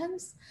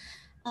patterns.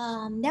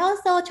 They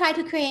also try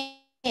to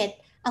create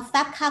a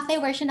Fab Cafe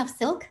version of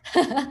silk.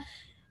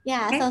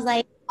 Yeah, Okay. so it's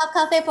like Fab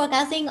Cafe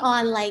focusing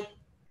on like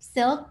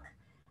silk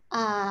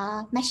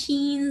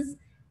machines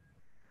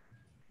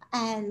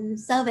and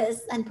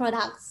service and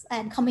products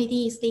and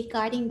communities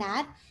regarding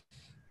that.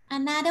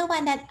 Another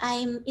one that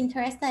I'm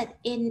interested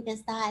in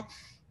is that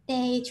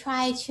they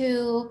try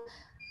to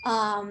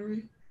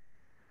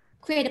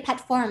create a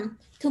platform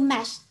to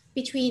match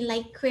between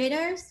like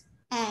creators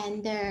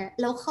and the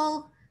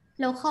local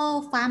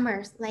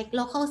farmers, like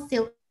local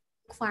silk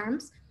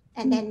farms,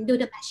 and then do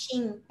the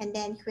matching and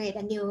then create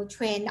a new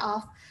trend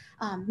of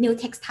new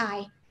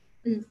textile.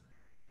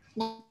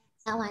 That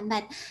one,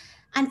 but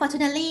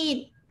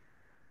unfortunately,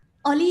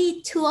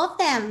 only 2 of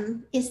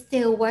them is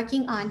still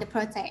working on the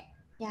project.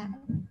 Yeah,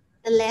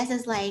 the rest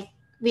is like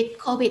with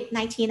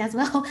COVID-19 as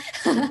well.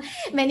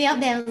 Many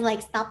of them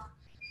like stop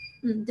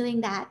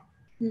doing that,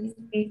 which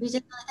is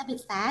a little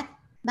bit sad.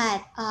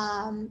 But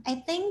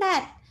I think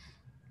that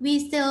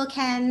we still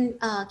can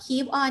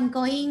keep on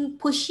going,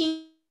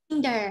 pushing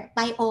the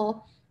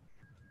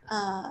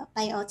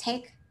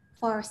biotech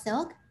for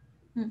silk.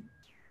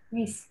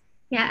 Nice.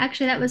 Yeah,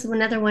 actually, that was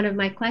another one of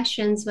my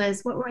questions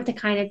was what were the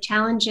kind of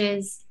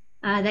challenges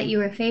that you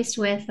were faced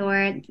with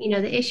or,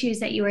 the issues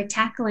that you were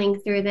tackling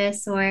through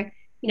this or,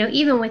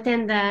 even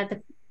within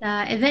the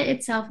event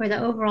itself or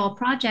the overall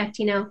project,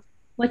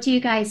 what do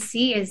you guys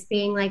see as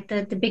being like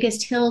the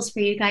biggest hills for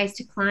you guys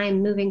to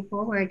climb moving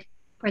forward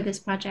for this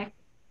project?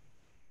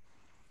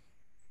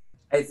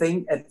 I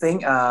think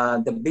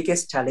the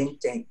biggest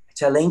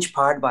challenge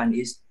part one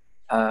is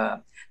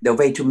the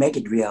way to make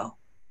it real.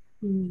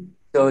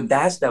 So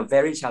that's the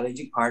very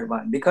challenging part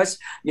one because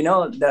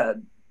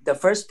the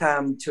first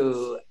time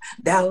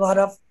there are a lot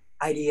of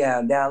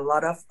idea, there are a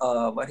lot of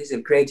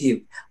creative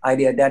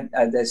idea that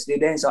the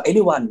students or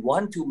anyone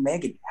want to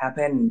make it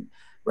happen,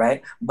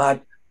 right?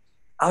 But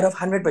out of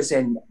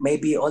 100%,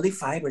 maybe only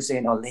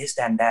 5% or less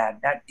than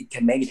that it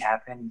can make it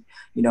happen.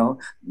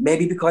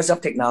 Maybe because of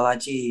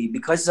technology,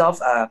 because of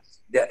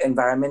the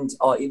environment,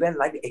 or even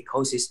like the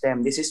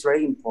ecosystem. This is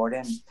very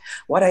important.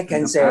 What I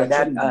can say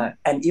passion. That,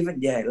 and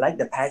even like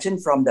the passion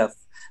from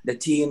the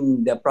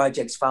team, the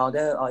project's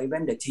founder, or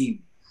even the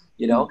team,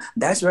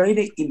 that's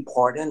very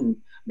important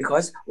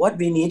because what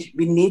we need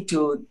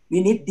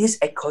this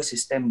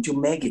ecosystem to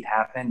make it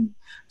happen.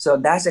 So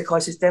that's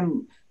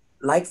ecosystem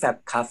like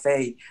Fab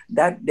Cafe,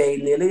 that they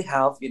really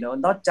help,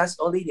 not just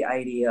only the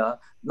idea,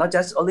 not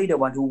just only the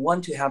one who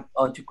want to have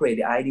or to create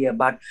the idea,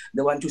 but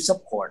the one to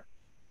support,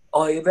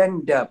 or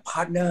even the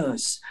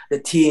partners, the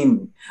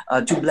team,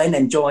 to blend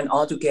and join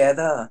all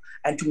together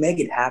and to make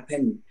it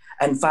happen.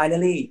 And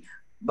finally,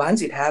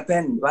 once it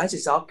happens, once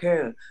it's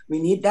occurred,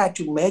 we need that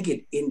to make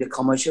it in the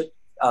commercial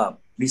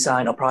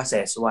design or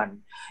process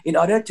one, in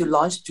order to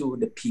launch to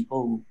the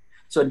people.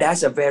 So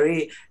that's a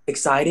very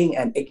exciting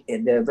and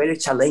a very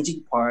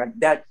challenging part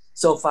that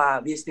so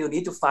far we still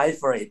need to fight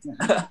for it.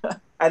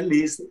 At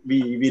least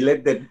we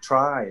let them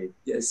try.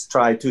 Yes,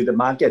 try to the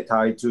market,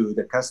 try to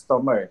the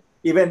customer.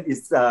 Even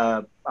it's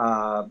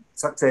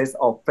success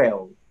or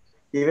fail,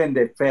 even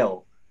they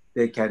fail,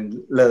 they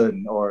can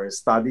learn or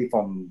study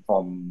from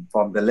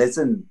the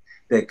lesson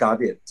they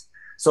got it.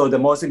 So the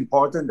most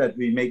important that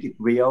we make it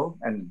real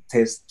and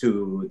test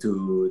to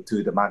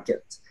the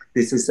market.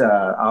 This is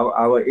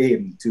our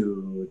aim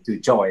to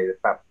join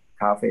Fab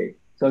Cafe.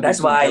 So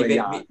that's Between why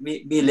Kalaya.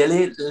 we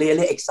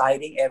really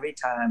exciting every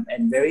time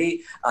and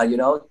very,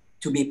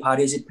 to be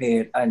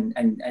participate and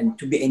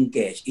to be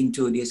engaged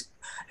into this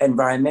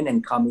environment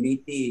and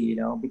community,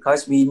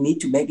 because we need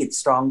to make it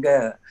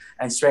stronger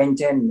and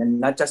strengthen,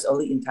 and not just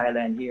only in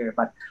Thailand here,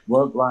 but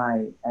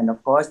worldwide. And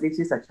of course, this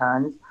is a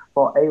chance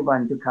for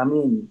everyone to come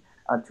in,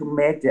 to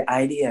make the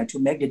idea, to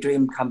make the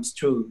dream comes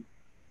true.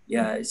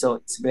 Yeah, so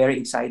it's very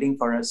exciting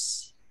for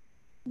us.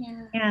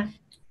 Yeah.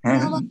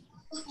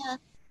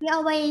 We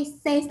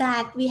always say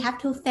that we have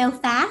to fail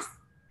fast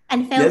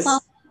and fail Yes.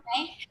 forward,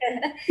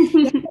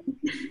 right?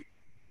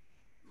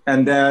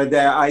 And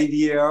their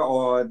idea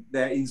or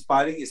their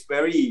inspiring is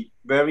very,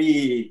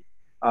 very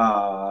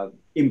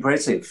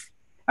impressive.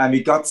 And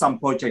we got some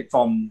project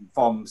from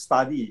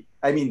study.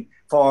 I mean,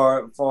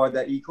 for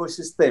the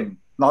ecosystem,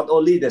 not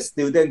only the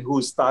student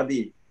who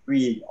study,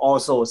 we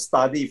also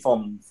study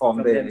from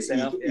the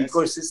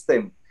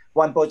ecosystem.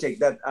 One project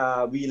that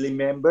we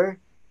remember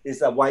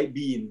is a white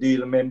bean. Do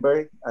you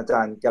remember,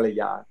 Ajahn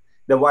Kalaya?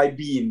 The white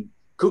bean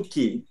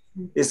cookie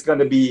is going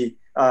to be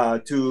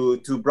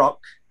to block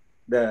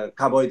the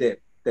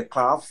carbohydrate, the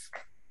carb,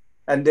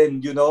 and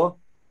then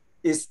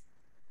is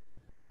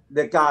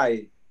the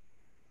guy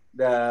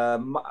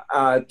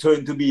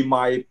turned to be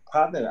my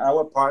partner,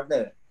 our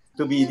partner,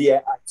 to be the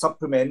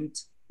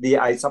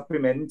eye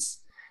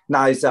supplements.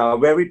 Now it's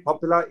very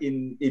popular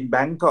in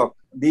Bangkok.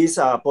 This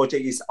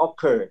project is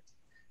occurred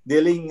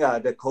during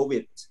the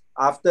COVID,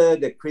 after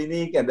the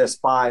clinic and the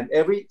spa and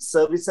every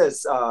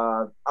services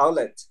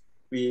outlet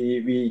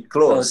we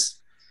close,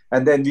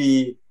 and then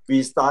we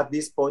start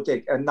this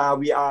project, and now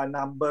we are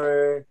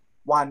number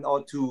 1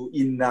 or 2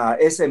 in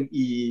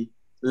SME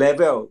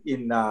level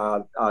in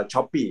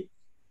Shopee,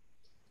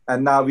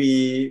 and now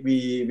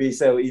we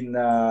sell in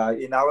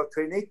our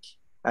clinic,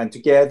 and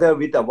together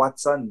with the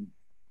Watson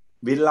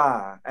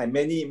Villa and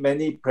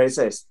many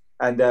places,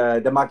 and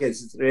the market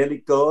is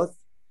really good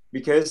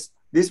because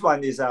this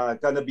one is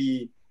gonna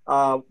be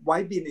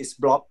white bean is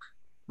blocked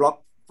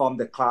from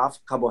the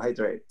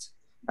carbohydrate,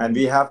 and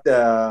we have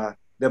the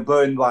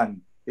burn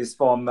one is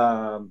from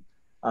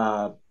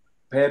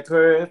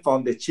pepper,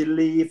 from the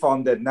chili,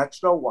 from the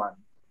natural one,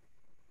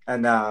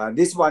 and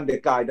this one the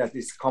guy that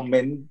is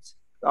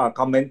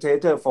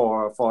commentator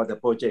for the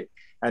project,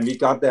 and we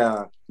got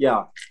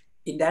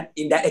in that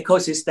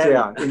ecosystem.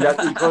 Yeah, in that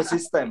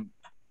ecosystem.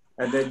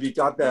 And then we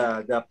got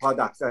the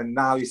products, and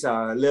now it's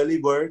really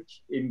work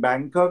in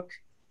Bangkok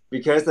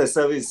because the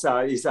service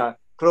is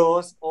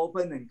close,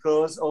 open, and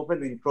close,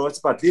 open, and close.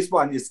 But this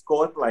one is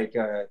got like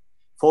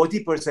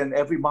 40%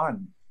 every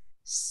month,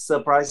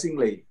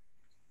 surprisingly.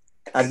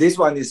 And this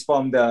one is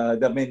from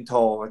the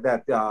mentor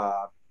that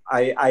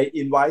I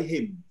invite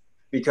him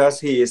because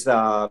he is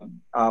a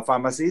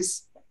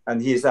pharmacist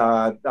and he's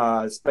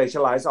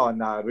specialized on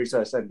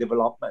research and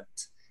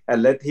development,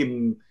 and let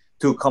him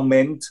to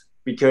comment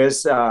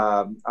because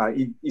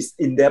it's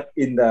in depth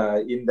in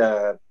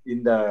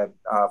the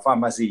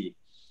pharmacy.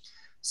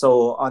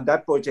 So on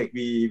that project,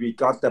 we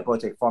got the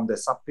project from the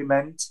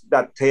supplement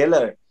that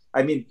tailor.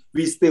 I mean,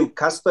 we still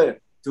custom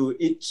to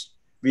each.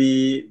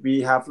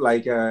 We have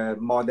like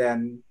more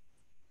than,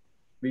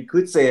 we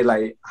could say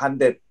like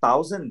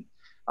 100,000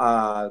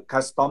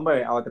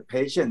 customer or the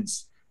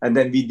patients, and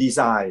then we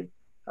design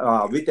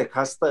with the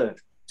customer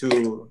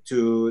to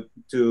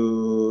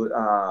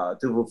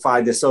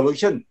find the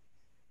solution.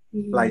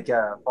 Mm-hmm. Like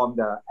from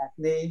the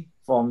acne,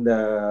 from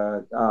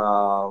the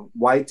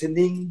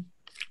whitening,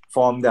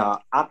 from the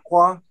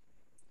aqua.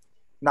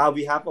 Now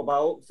we have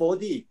about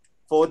 40.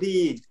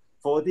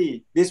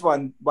 This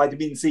one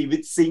vitamin C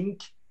with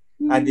zinc,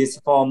 and it's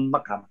from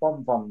Makam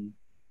from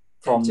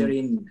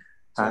tangerine.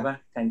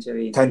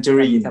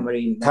 Tangerine.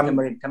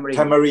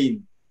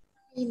 Tamarind.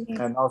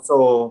 And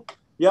also,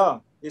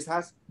 it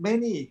has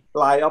many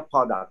line of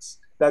products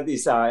that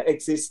is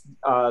exist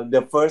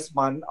the first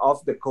month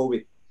of the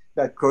COVID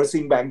that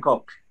crossing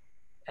Bangkok.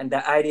 And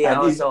the idea and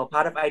also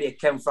part of idea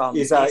came from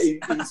is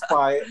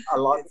inspired a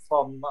lot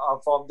from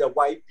the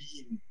white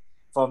bean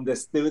from the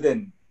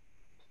student.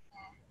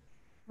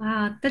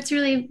 Wow, that's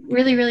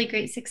really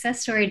great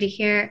success story to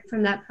hear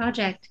from that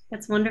project.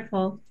 That's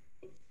wonderful.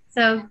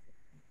 So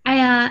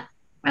I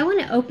want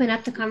to open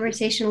up the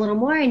conversation a little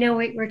more. I know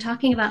we're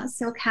talking about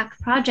Silk Hack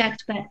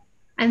project, but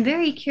I'm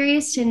very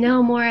curious to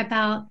know more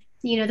about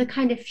the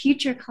kind of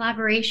future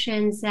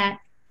collaborations that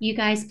you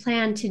guys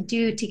plan to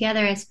do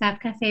together as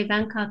FabCafe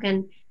Bangkok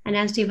and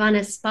as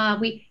Divana Spa.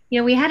 We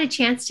had a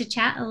chance to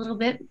chat a little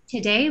bit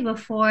today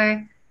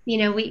before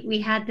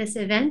we had this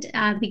event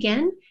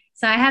begin.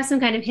 So I have some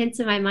kind of hints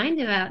in my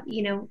mind about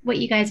what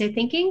you guys are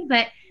thinking,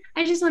 but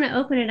I just want to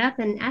open it up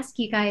and ask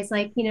you guys,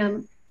 like,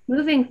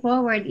 moving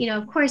forward,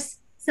 of course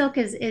Silk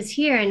is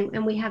here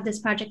and we have this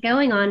project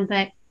going on,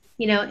 but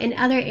in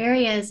other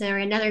areas or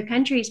in other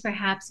countries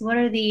perhaps, what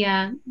are the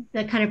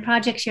kind of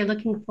projects you're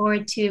looking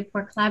forward to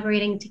for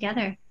collaborating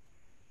together?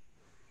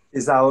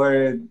 Is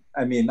our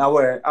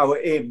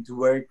aim to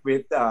work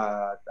with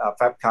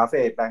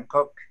FabCafe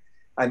Bangkok.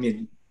 I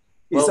mean,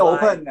 it's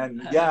open,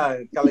 and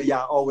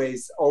Kalaya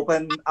always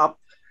open up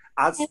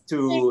us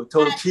to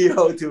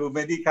Tokyo, to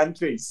many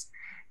countries.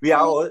 We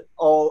are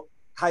all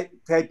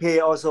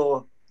Taipei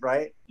also,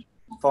 right?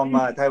 From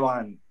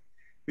Taiwan.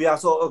 We are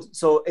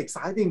so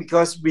exciting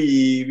because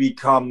we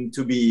come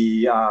to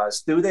be a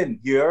student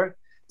here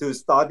to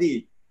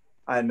study,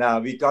 and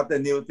we got the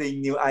new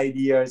thing, new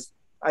ideas.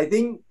 I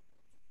think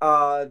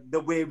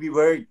the way we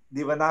work,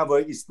 Divana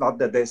work is not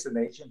the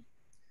destination.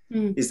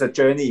 It's a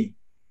journey.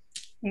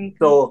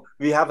 So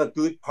we have a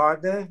good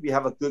partner, we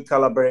have a good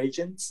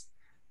collaborations,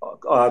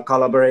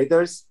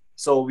 collaborators.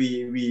 So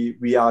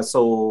we are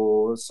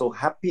so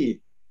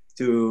happy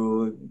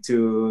to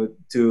do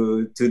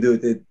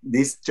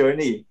this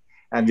journey,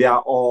 and we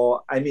are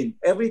all. I mean,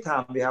 every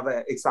time we have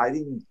an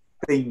exciting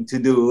thing to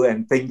do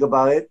and think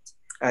about it,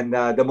 and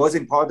the most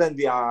important,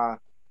 we are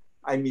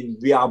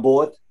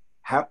both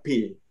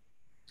happy.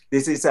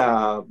 This is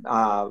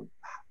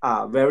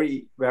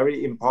very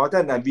very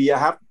important, and we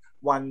have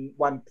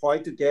one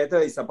point together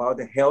is about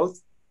the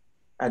health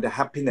and the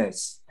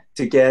happiness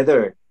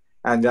together,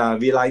 and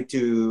we like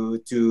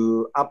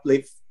to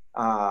uplift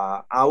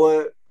our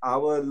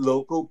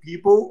local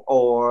people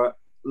or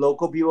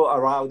local people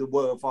around the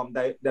world from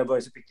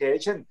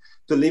diversification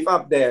to lift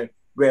up their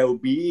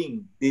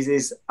well-being. This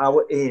is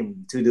our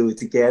aim to do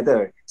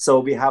together.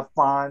 So we have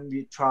fun,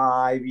 we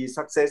try, we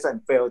success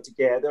and fail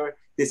together.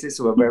 This is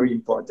very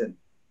important.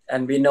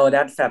 And we know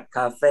that Fab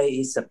Cafe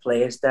is a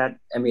place that,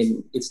 I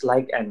mean, it's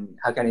like, and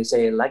how can I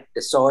say, like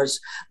the source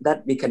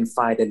that we can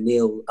find the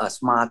new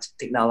smart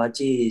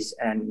technologies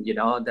and, you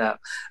know, the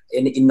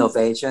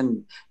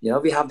innovation. You know,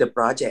 we have the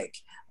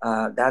project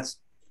that's,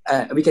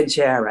 we can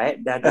share,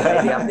 right? That the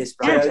idea of this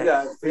project.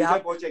 We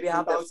have the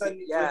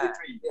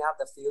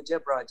future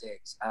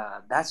projects.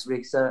 That's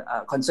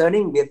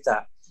concerning with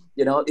the,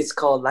 you know, it's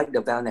called like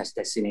the wellness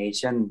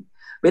destination.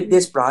 With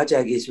this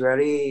project is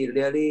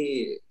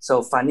really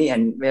so funny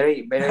and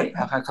very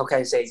how can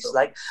I say, it's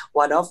like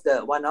one of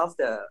the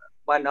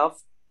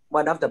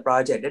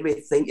project that we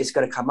think is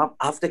going to come up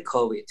after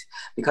COVID,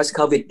 because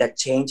COVID that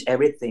changed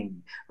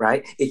everything,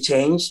 right? It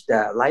changed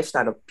the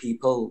lifestyle of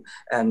people,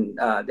 and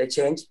they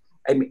changed.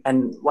 I mean,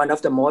 and one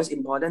of the most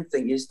important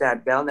thing is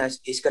that wellness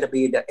is going to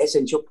be the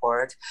essential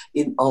part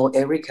in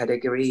every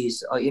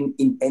categories or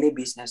in any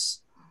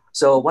business.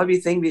 So what we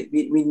think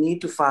we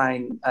need to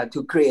find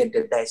to create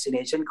the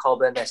destination called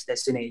wellness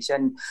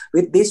destination.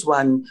 With this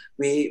one,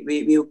 we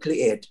will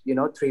create, you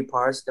know, 3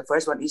 parts. The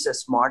first one is a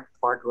smart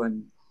part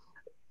one.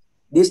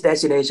 This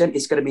destination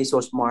is going to be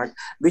so smart,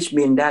 which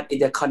means that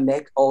it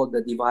connect all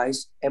the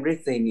device,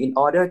 everything, in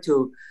order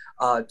to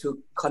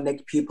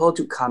connect people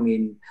to come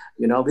in,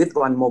 you know, with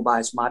one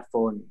mobile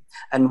smartphone.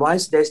 And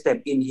once they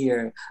step in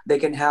here, they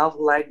can have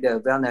like the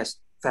wellness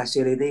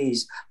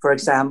facilities, for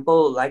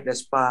example, like the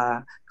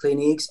spa,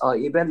 clinics, or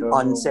even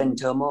onsen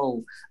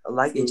thermal,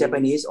 like the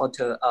Japanese or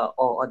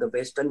the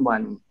Western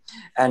one.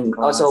 And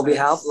also we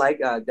have like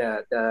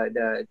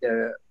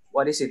the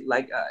what is it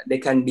like? They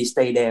can be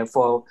stay there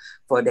for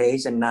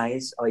days and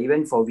nights, or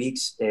even for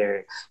weeks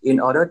there, in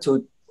order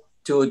to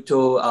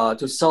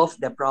solve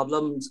their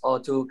problems or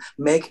to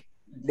make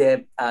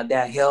their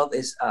health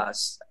is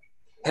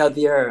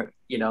healthier,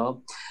 you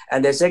know.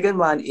 And the second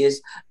one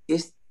is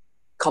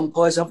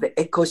composed of the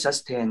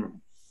ecosystem,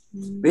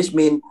 which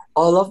means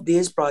all of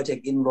these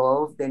projects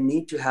involved, they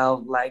need to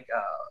have like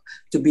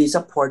to be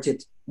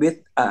supported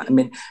with. I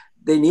mean,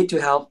 they need to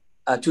help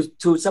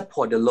to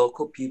support the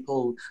local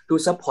people, to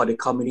support the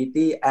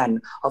community,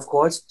 and of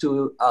course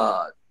to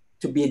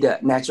be the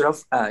natural,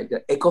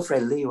 the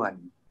eco-friendly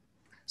one.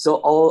 So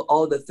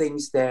all the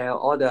things there,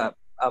 all the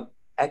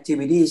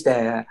activities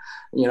there,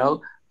 you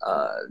know.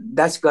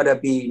 That's gotta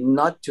be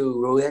not to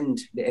ruin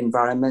the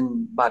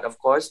environment, but of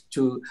course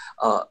to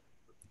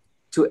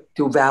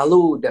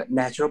value the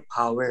natural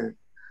power.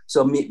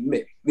 So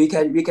we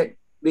can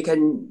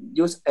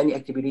use any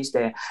activities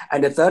there.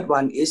 And the third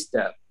one is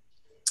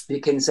we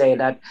can say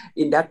that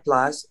in that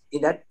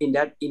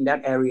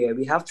area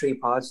we have 3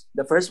 parts.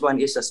 The first one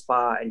is a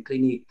spa and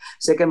clinic.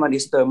 Second one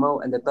is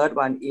thermal, and the third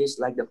one is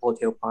like the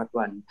hotel part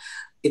one.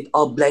 It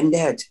all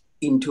blended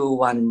into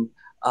one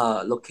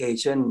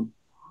location.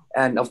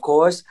 And of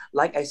course,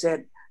 like I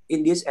said,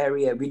 in this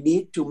area, we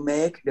need to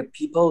make the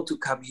people to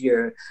come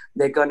here.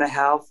 They're gonna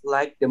have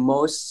like the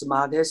most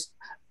smartest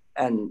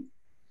and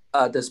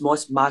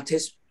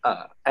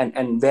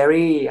and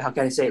very, how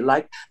can I say,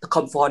 like the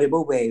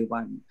comfortable way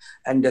one.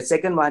 And the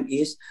second one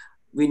is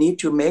we need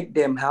to make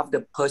them have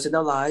the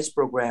personalized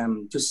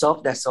program to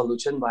solve that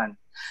solution one.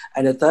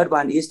 And the third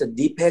one is the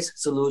deepest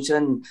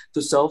solution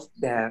to solve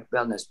their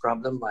wellness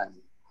problem one.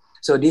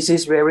 So this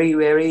is very,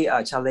 very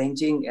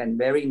challenging and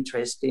very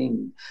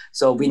interesting.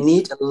 So we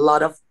need a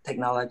lot of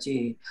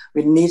technology.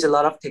 We need a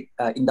lot of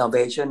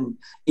innovation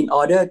in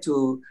order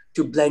to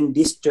blend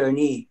this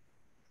journey,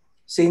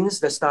 since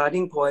the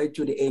starting point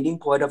to the ending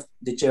point of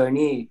the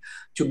journey,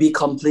 to be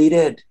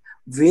completed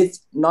with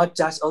not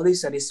just only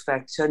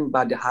satisfaction,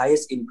 but the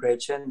highest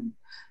impression.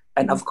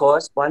 And of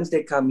course, once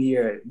they come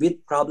here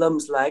with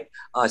problems like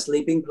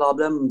sleeping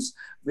problems,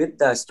 with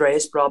the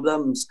stress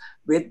problems,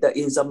 with the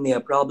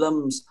insomnia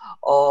problems,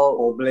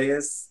 or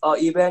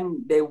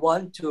even they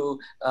want to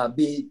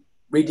be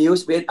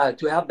reduced weight,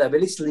 to have the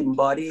very slim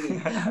body,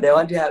 they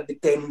want to have the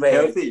gain weight,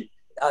 healthy,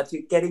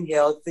 to getting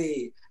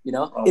healthy,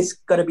 it's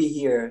gonna be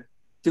here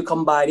to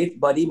combine it,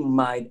 body,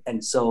 mind,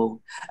 and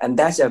soul. And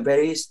that's a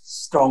very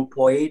strong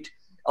point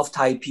of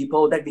Thai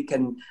people, that we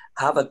can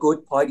have a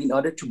good point in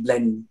order to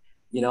blend,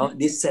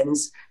 this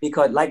sense,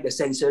 because like the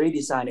sensory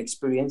design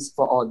experience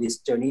for all this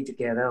journey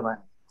together.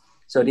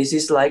 So this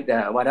is like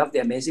one of the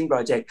amazing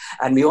projects,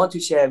 and we want to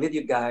share with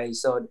you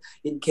guys. So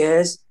in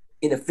case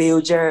in the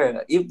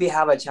future, if we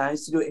have a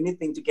chance to do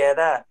anything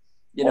together,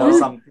 or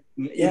some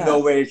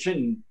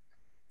innovation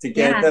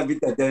together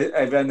with the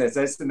event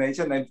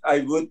destination, and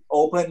we would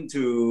open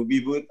to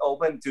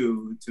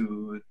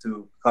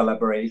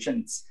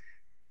collaborations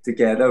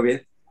together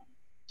with,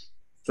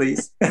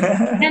 please.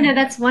 Yeah, no,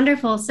 that's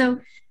wonderful. So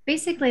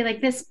basically,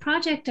 like this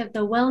project of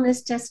the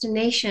wellness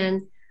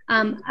destination,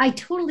 I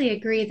totally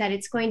agree that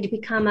it's going to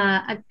become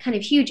a kind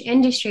of huge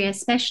industry,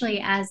 especially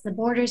as the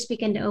borders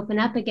begin to open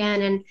up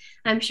again. And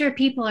I'm sure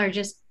people are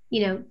just,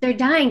 they're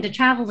dying to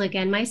travel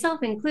again,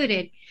 myself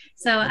included.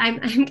 So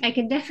I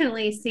can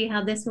definitely see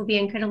how this will be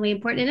incredibly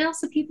important. And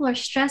also, people are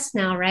stressed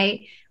now,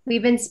 right?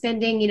 We've been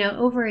spending,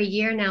 over a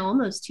year now,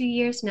 almost 2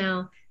 years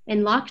now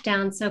in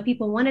lockdown. So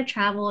people want to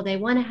travel, they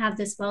want to have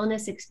this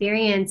wellness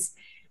experience.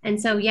 And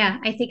so, yeah,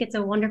 I think it's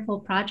a wonderful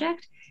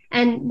project.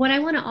 And what I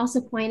want to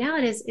also point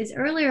out is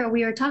earlier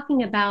we were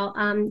talking about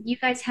you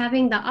guys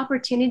having the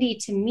opportunity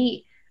to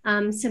meet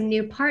some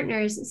new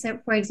partners. So,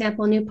 for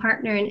example, new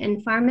partner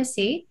in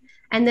pharmacy,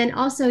 and then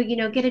also,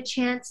 get a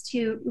chance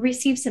to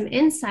receive some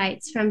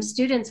insights from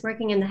students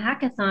working in the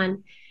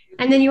hackathon.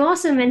 And then you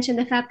also mentioned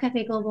the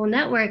FabCafe Global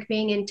Network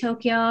being in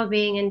Tokyo,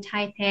 being in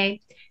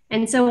Taipei.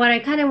 And so what I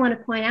kind of want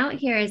to point out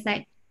here is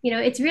that,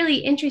 it's really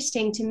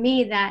interesting to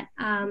me that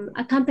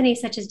a company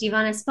such as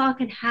Divana Spa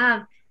can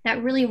have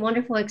that really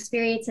wonderful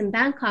experience in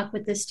Bangkok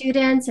with the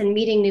students and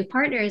meeting new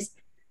partners.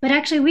 But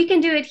actually, we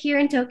can do it here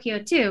in Tokyo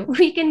too.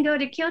 We can go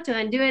to Kyoto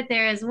and do it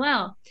there as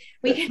well.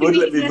 We can go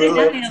to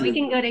Nagoya, we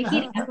can go to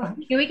Hida,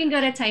 we can go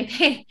to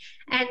Taipei.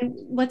 And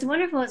what's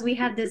wonderful is we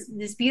have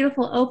this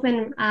beautiful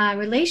open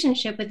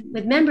relationship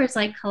with members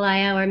like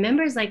Kalaya or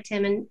members like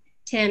Tim in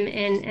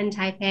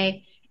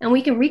Taipei. And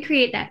we can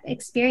recreate that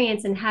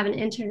experience and have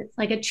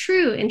a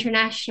true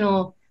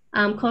international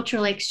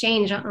cultural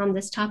exchange on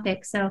this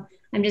topic. So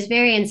I'm just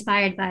very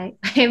inspired by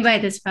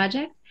this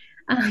project.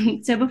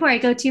 So before I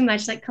go too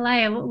much, like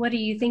Kalaya, what are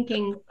you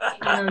thinking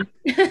about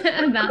this?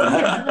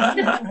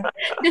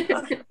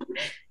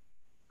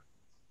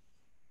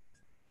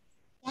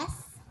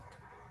 Yes.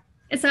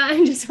 So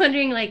I'm just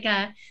wondering,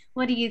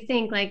 what do you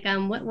think?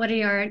 What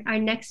are our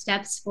next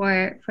steps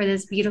for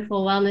this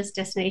beautiful wellness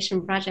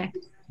destination project?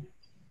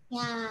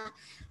 Yeah.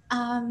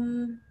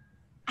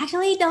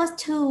 Actually, those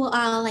two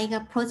are like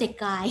a project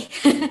guy.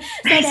 So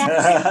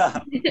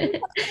that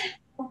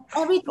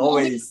every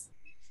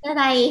that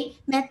I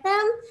met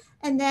them,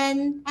 and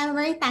then I'm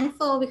very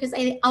thankful because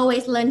I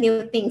always learn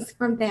new things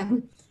from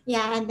them.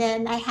 Yeah, and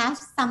then I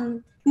have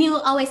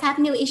always have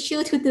new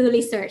issue to do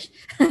research.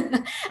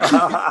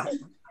 Yes.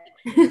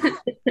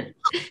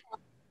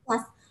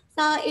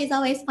 So it's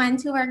always fun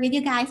to work with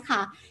you guys,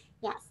 huh?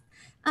 Yes.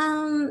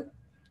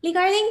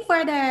 Regarding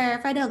for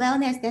the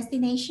wellness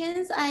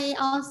destinations, I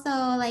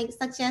also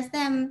suggest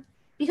them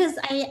because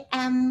I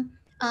am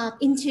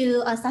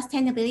into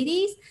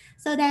sustainability.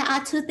 So there are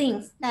two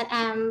things that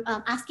I'm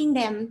asking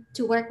them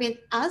to work with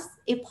us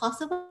if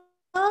possible.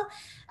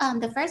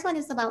 The first one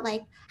is about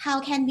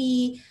how can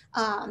we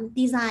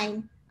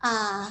design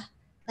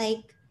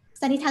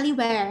sanitary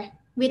wear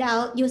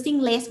without using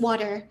less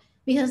water,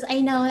 because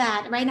I know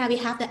that right now we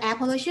have the air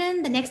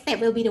pollution. The next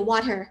step will be the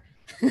water.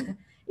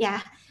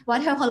 Yeah,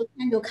 water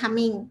pollution will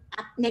coming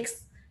up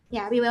next.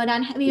 Yeah, we will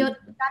not have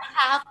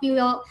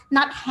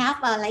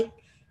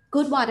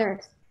good water,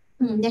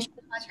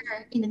 natural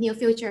water in the near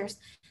futures.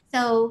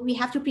 So we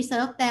have to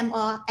preserve them,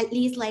 or at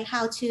least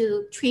how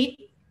to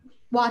treat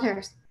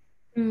waters.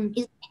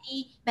 Is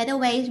any better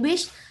ways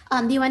which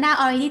Divana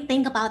already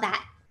think about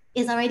that?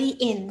 Is already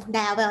in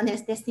their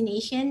wellness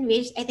destination,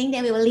 which I think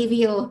they will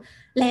review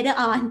later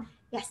on.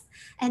 Yes.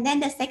 And then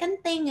the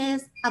second thing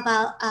is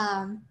about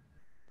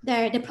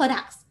the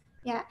products.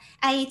 Yeah,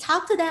 I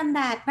talked to them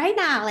that right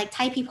now,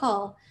 Thai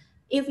people,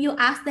 if you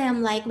ask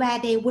them where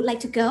they would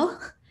like to go,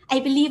 I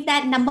believe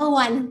that number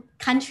one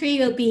country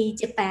will be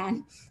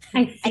Japan.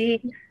 I see.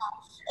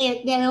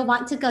 If they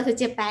want to go to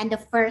Japan, the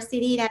first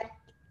city that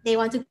they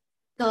want to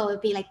go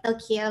would be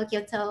Tokyo,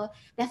 Kyoto,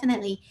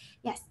 definitely.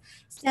 Yes.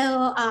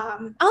 So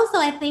also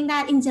I think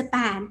that in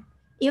Japan,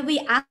 if we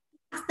ask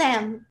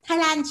them,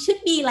 Thailand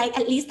should be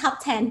at least top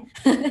 10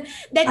 that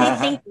they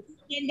think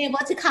they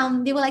want to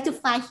come, they would like to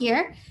fly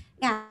here.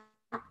 Yeah.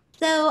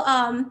 So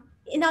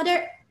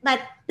but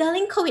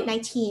during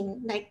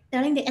COVID-19,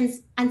 during the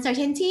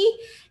uncertainty,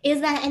 is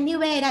there any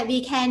way that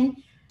we can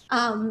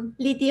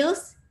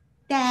reduce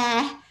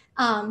their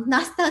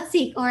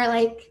nostalgic or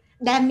like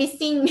they're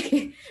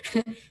missing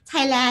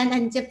Thailand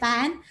and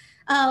Japan.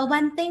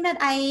 One thing that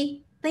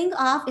I think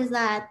of is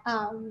that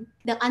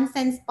the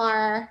onsen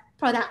spa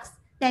products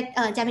that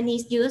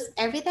Japanese use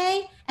every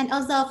day, and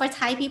also for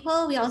Thai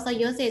people, we also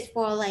use it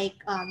for like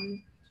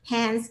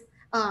hands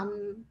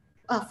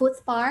food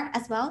spa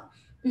as well.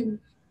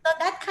 So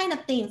that kind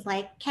of things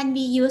like can we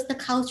use the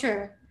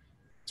culture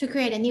to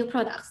create a new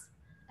products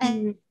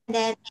and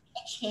then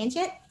exchange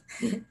it.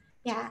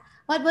 Yeah,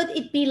 what would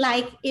it be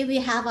like if we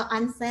have an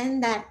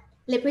onsen that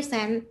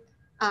represent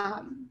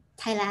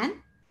Thailand,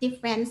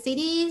 different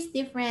cities,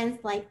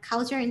 different like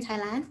culture in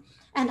Thailand,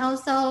 and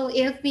also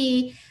if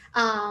we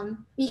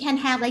can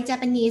have like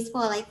Japanese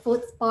for like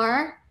food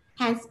spa,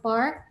 hand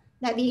spa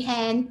that we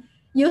can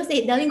use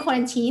it during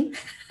quarantine.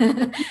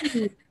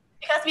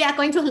 Because we are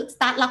going to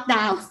start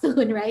lockdown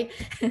soon, right?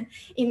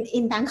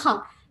 in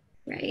Bangkok.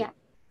 Right. Yeah.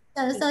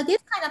 So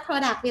this kind of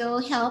product will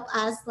help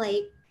us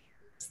like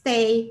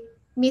stay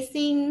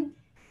missing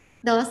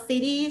those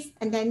cities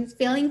and then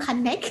feeling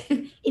connect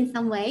in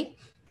some way.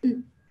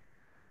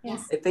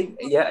 Yes. I think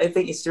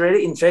it's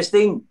really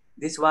interesting.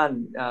 This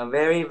one,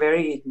 very,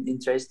 very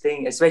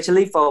interesting,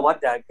 especially for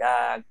what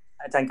Ajahn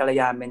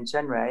Kalaya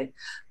mentioned, right?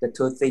 The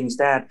two things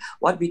that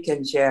what we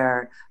can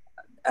share.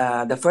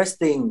 The first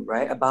thing,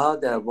 right,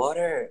 about the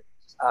water.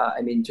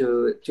 I mean,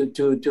 to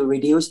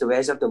reduce the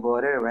waste of the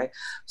water, right?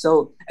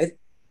 So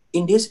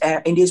in this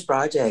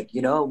project,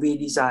 you know, we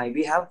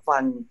have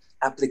one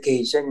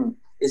application.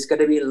 It's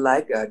gonna be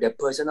like the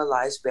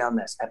personalized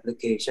wellness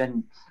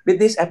application. With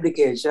this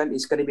application,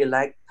 it's gonna be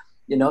like,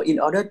 you know, in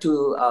order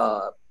to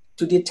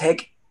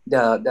detect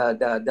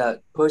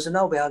the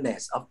personal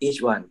wellness of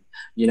each one,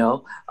 you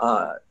know,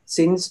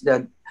 since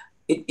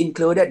it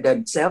included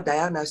the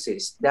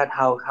self-diagnosis that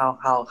how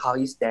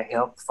is their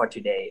health for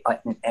today or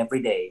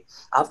every day.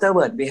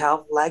 Afterward, we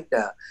have like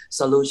the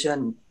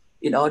solution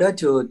in order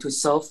to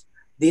solve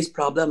these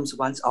problems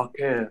once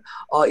occur,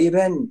 or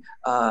even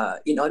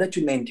in order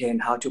to maintain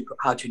how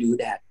to do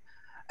that.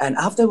 And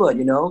afterward,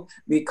 you know,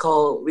 we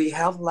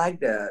have like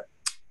the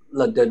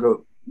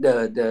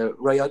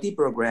royalty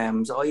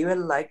programs, or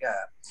even like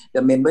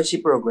the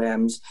membership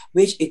programs,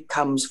 which it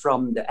comes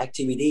from the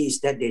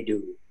activities that they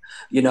do.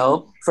 You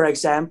know, for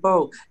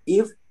example,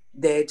 if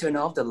they turn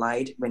off the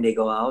light when they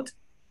go out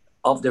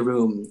of the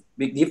room,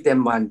 we give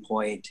them 1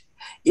 point.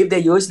 If they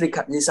use the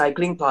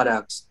recycling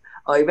products,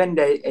 or even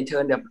they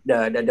turn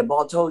the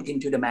bottle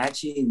into the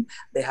machine,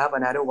 they have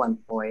another 1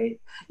 point.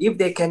 If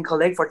they can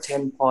collect for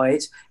 10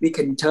 points, we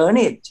can turn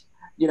it,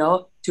 you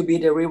know, to be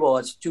the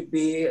rewards, to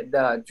be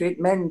the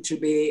treatment, to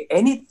be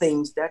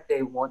anything that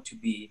they want to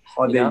be.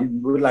 Or they know?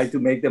 would like to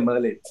make the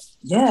mileage.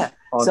 Yeah.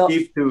 Or so,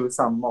 give to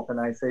some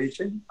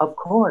organization. Of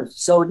course.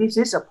 So this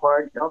is a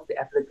part of the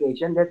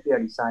application that we are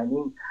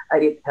designing,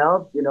 and it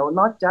helps, you know,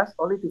 not just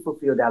only to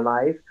fulfill their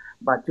life,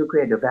 but to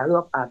create the value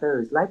of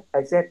others. Like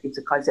I said, it's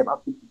a concept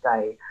of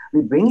ikigai.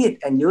 We bring it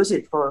and use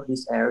it for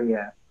this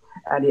area.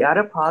 And the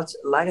other parts,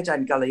 like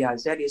Ajahn Kalaya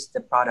said, is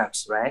the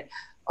products, right?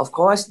 Of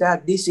course,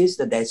 that this is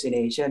the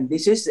destination.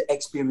 This is the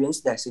experience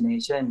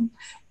destination.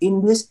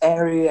 In this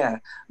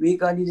area, we're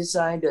going to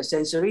design the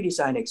sensory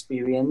design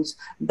experience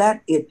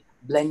that it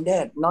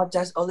blended, not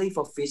just only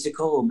for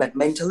physical, but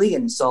mentally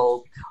and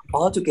soul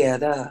all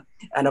together.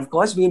 And of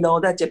course, we know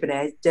that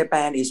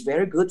Japan is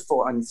very good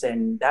for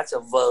onsen. That's a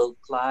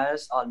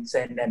world-class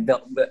onsen and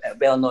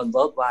well-known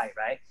worldwide,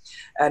 right?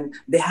 And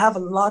they have a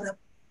lot of,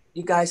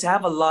 you guys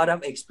have a lot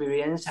of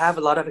experience, have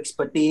a lot of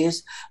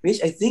expertise,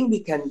 which I think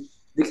we can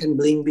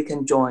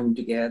join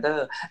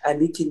together,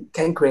 and we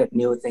can create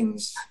new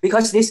things.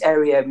 Because this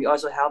area, we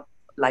also have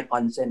like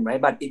onsen,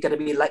 right? But it's gonna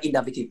be like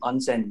innovative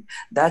onsen.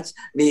 That's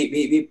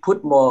we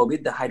put more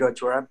with the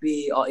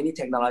hydrotherapy or any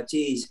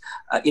technologies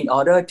in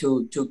order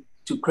to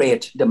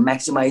create the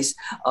maximized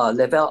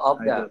level of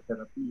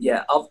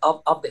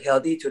of the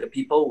healthy to the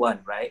people one,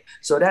 right?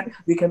 So that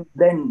we can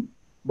blend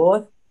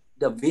both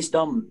the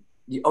wisdom,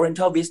 the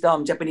Oriental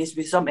wisdom, Japanese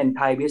wisdom, and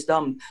Thai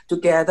wisdom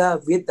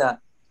together with the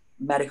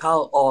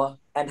medical or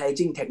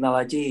anti-aging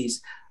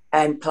technologies,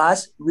 and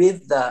plus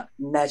with the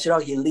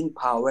natural healing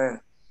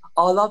power.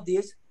 All of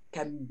this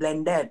can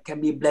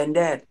be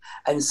blended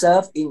and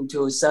served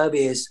into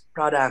service,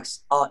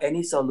 products, or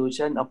any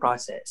solution or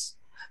process.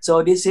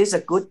 So this is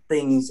a good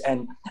thing,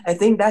 and I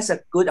think that's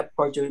a good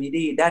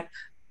opportunity that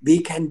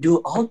we can do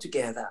all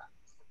together.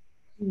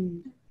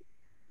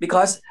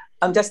 Because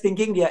I'm just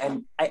thinking here,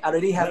 and I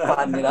already have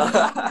fun, you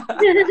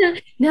know.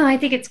 No, I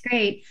think it's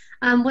great.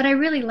 What I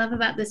really love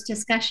about this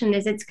discussion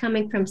is it's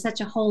coming from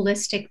such a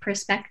holistic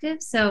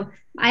perspective. So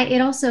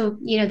it also,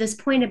 you know, this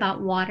point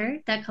about water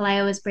that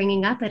Kalaya was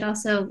bringing up, it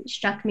also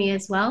struck me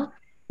as well,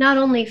 not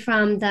only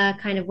from the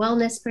kind of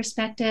wellness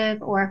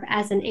perspective or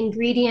as an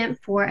ingredient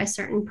for a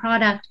certain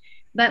product,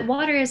 but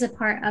water is a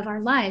part of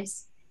our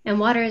lives, and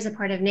water is a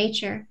part of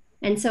nature.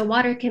 And so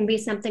water can be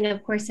something,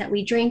 of course, that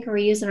we drink or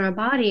we use in our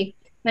body,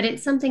 but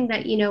it's something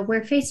that, you know,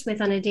 we're faced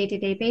with on a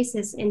day-to-day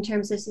basis in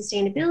terms of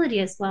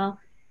sustainability as well.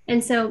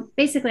 And so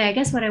basically, I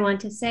guess what I want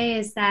to say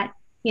is that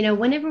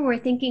whenever we're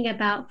thinking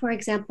about, for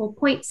example,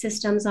 point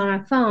systems on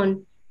our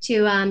phone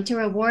to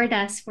reward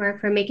us for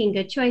making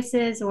good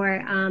choices,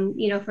 or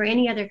for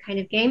any other kind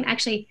of game.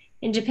 Actually,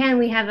 in Japan,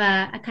 we have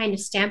a kind of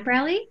stamp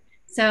rally.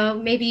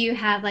 So maybe you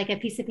have like a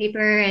piece of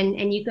paper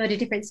and you go to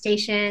different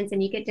stations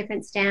and you get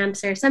different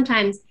stamps, or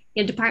sometimes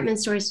department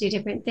stores do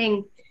different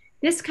things.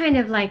 This kind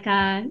of like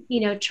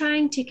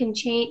trying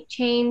to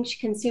change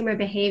consumer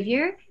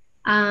behavior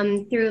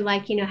through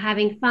like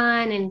having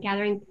fun and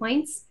gathering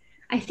points.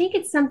 I think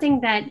it's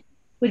something that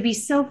would be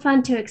so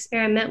fun to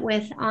experiment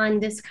with on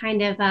this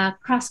kind of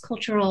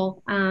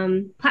cross-cultural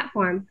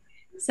platform.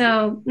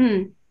 So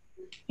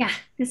yeah,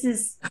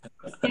 this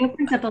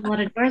opens up a lot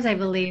of doors, I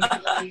believe.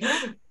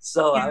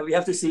 So we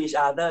have to see each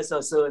other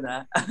so soon.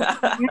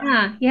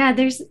 Yeah,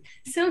 there's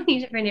so many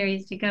different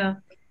areas to go.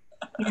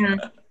 Yeah.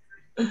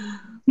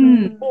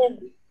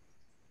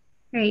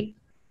 Great.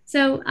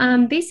 So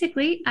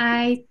basically,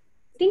 I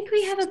think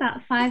we have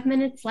about 5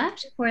 minutes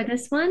left for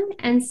this one.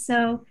 And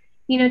so,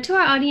 to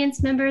our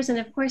audience members, and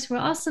of course, we're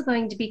also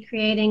going to be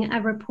creating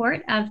a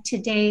report of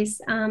today's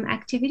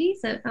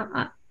activities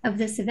of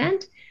this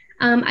event.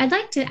 I'd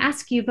like to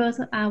ask you both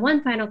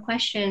one final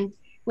question,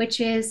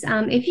 which is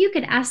if you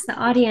could ask the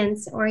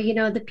audience, or,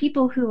 the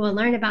people who will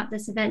learn about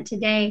this event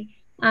today,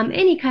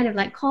 any kind of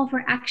like call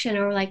for action,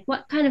 or like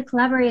what kind of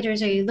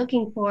collaborators are you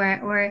looking for,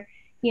 or,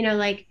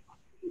 like,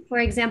 for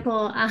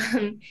example,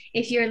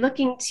 if you're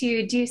looking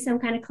to do some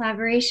kind of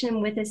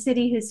collaboration with a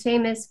city who's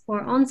famous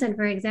for onsen,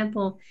 for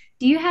example,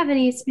 do you have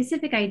any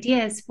specific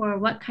ideas for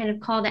what kind of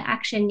call to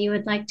action you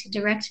would like to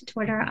direct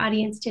toward our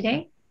audience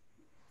today?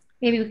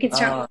 Maybe we could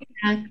start with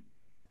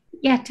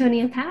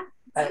Tony and Pat.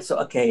 So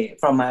okay,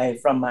 from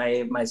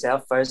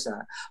myself first.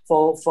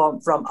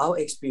 From our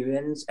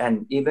experience,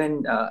 and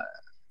even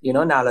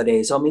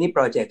nowadays, so many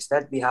projects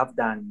that we have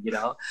done,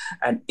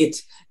 and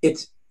it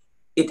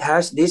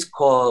has this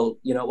call,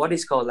 what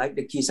is called like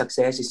the key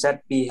success is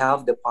that we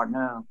have the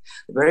partner,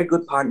 a very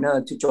good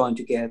partner to join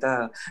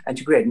together and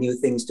to create new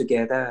things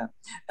together.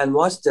 And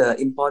what's the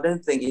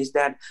important thing is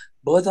that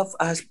both of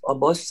us, or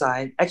both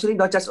sides, actually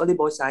not just only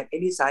both sides,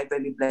 any side,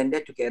 when we blend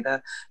it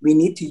together, we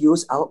need to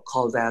use our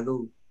core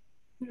value.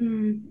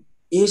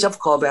 Each of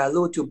core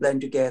value to blend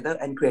together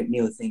and create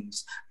new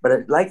things.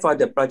 But like for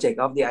the project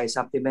of the eye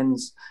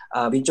supplements,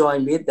 we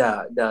join with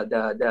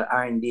the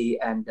R&D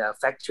and the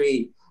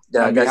factory,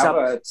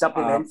 the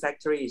supplement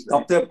factories,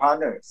 doctor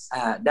partners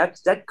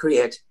that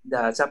create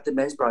the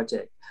supplements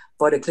project.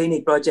 For the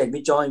clinic project,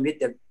 we join with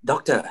the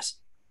doctors,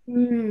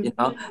 and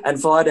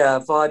for the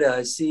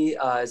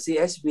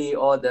CSV,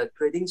 or the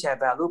creating share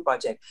value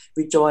project,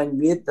 we join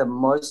with the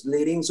most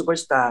leading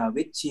superstar,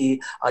 which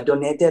she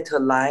donated her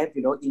life,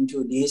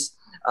 into this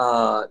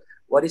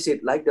what is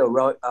it like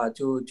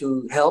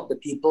to help the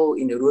people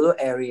in the rural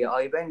area,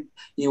 or even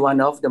one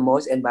of the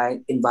most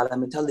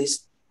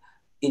environmentalists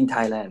in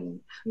Thailand.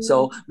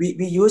 So we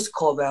use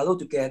core value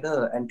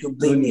together and to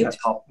blend it.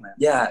 To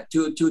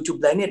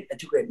blend it and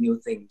to create new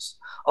things.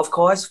 Of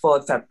course,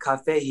 for Fab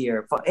Cafe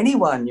here, for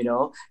anyone,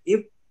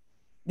 if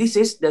this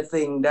is the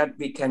thing that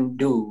we can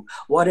do,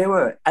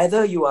 whatever,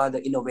 either you are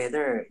the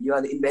innovator, you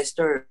are the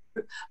investor,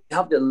 you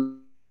have the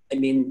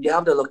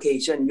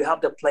location, you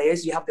have the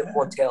place, you have the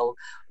hotel,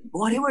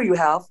 whatever you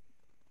have,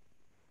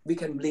 we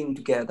can bring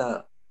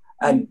together.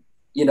 And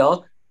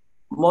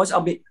most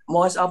of the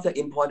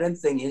important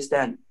thing is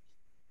that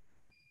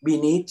we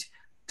need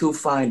to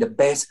find the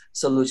best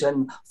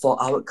solution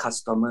for our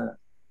customer.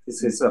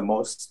 This is the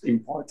most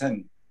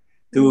important,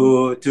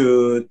 to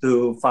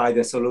find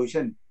the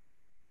solution,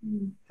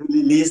 to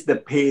release the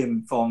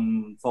pain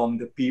from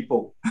the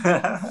people.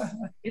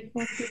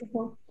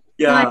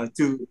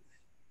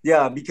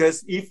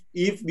 Because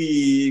if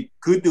we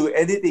could do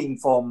anything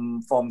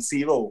from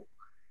zero,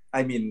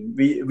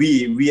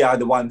 we are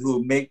the one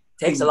who make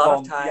takes a lot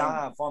of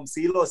time. From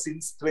zero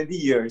since 20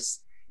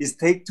 years. It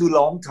takes too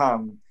long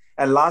time.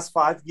 And last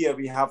 5 years,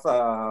 we have,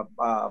 the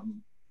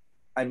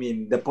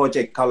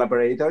project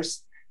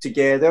collaborators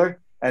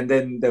together. And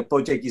then the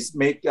project is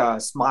make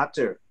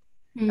smarter.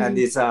 And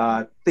it's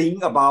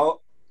think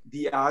about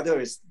the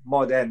others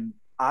more than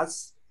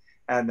us.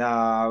 And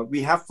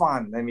we have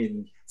fun.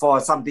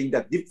 For something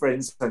that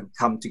different and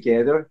come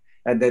together.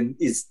 And then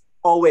it's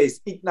always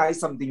ignite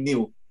something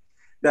new.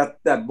 That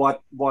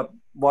what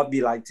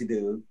we like to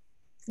do.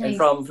 And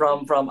from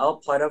our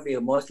point of view,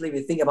 mostly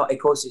we think about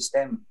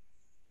ecosystem.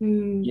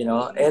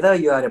 Either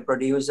you are the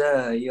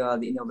producer, you are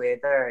the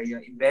innovator, you're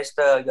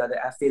investor, you are the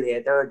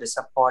affiliator, the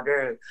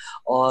supporter,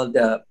 or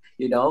the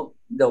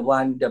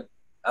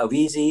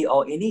VC,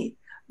 or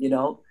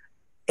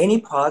any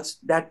parts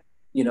that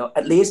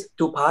at least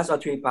 2 parts or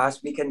 3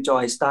 parts we can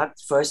start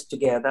first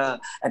together,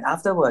 and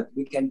afterward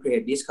we can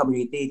create this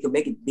community to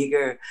make it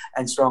bigger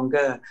and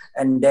stronger.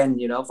 And then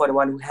for the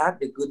one who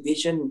had the good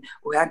vision,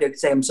 who had the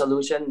same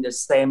solution, the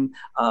same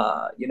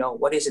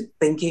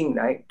thinking,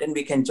 right? Then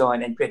we can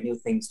join and create new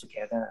things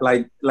together.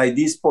 Like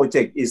this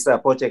project is a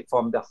project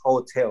from the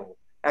hotel.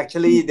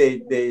 Actually,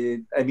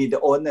 the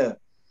owner,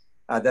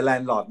 the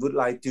landlord would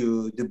like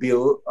to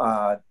build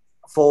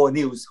 4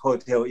 new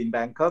hotels in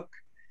Bangkok.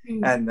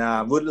 and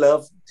would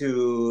love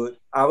to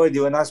our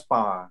Divana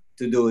Spa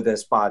to do the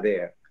spa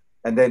there.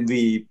 And then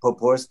we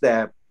proposed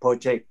that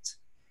project,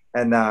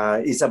 and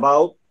it's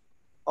about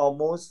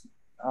almost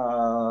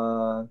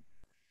 300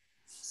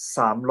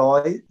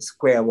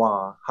 square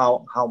wall.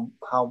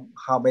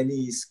 How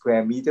many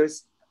square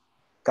meters,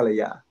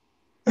 Kalaya?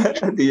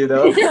 Do you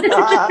know?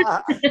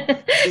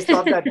 It's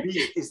not that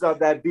big. It's not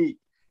that big.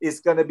 It's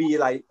gonna be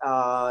like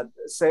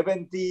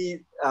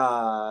 70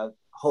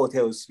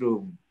 hotels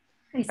room.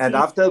 And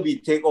after we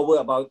take over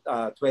about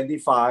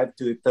 25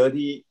 to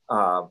 30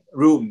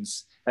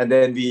 rooms, and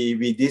then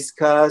we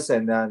discuss,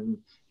 and then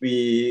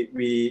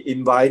we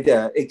invite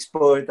the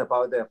expert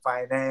about the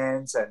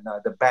finance and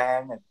the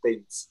bank and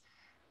things.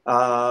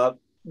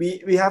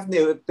 We have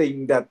new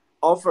thing that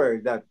offer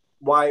that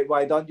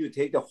why don't you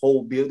take the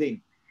whole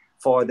building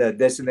for the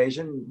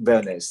destination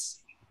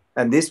wellness,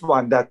 and this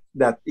one that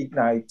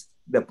ignite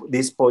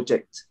this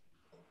project,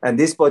 and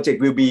this project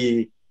will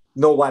be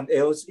no one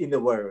else in the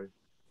world.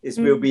 It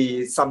will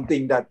be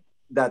something that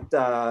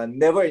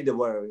never in the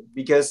world,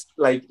 because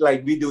like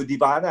we do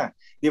Divana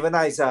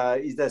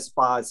is a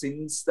spa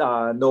since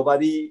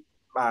nobody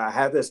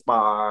had a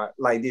spa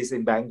like this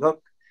in Bangkok,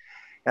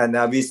 and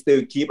we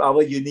still keep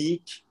our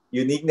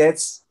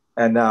uniqueness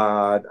and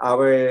our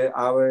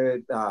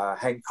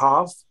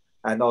handcraft,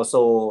 and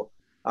also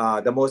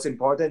the most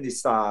important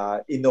is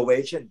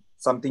innovation,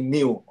 something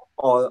new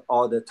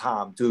all the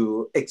time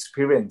to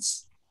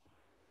experience.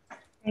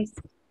 Nice.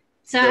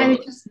 So I was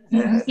just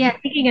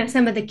thinking of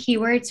some of the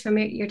keywords from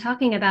you're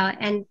talking about,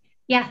 and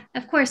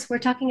of course we're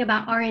talking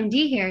about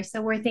R&D here.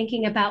 So we're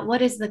thinking about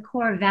what is the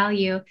core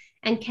value,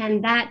 and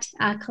can that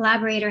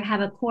collaborator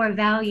have a core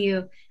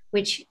value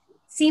which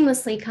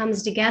seamlessly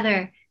comes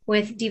together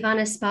with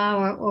Divana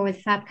Spa or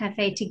with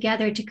FabCafe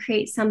together to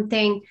create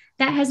something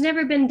that has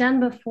never been done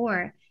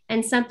before,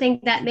 and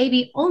something that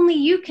maybe only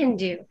you can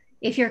do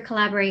if you're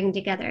collaborating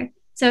together.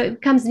 So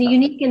it becomes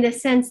unique in the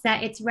sense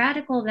that it's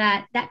radical,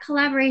 that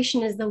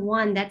collaboration is the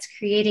one that's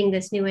creating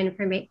this new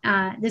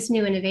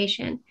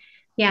innovation.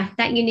 Yeah,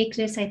 that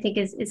uniqueness I think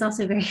is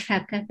also very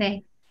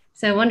FabCafe.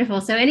 So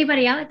wonderful. So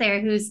anybody out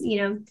there who's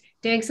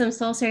doing some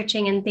soul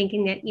searching and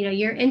thinking that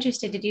you're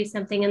interested to do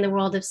something in the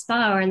world of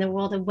spa or in the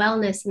world of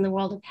wellness, in the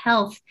world of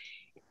health,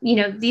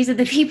 these are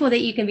the people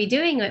that you can be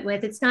doing it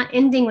with. It's not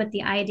ending with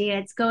the idea;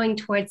 it's going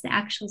towards the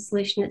actual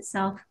solution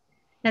itself.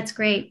 That's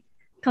great.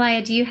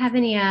 Kalaya, do you have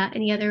any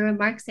other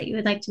remarks that you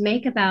would like to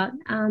make about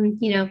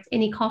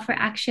any call for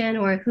action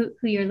or who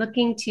you're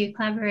looking to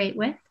collaborate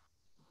with?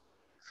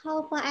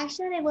 Call for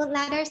action, I would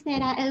rather say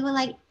that I would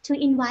like to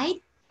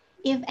invite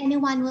if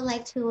anyone would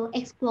like to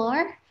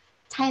explore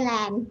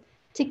Thailand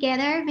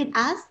together with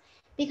us,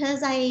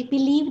 because I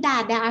believe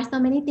that there are so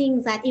many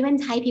things that even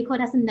Thai people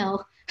doesn't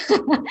know,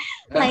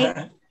 like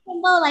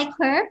simple like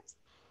herbs,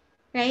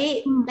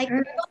 right? Like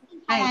in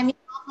Thailand, we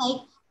have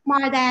like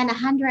more than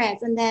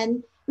 100, and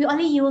then we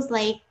only use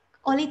like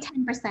only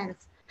 10%.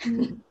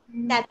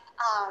 That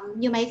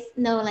you might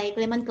know, like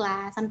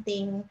lemongrass,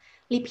 something,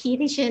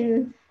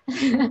 repetition.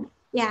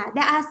 Yeah,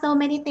 there are so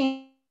many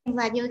things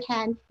that you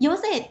can use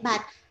it,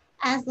 but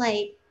as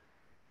like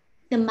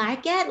the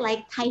market,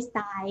 like Thai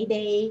style,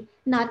 they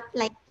not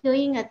like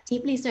doing a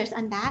deep research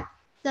on that.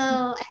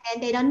 So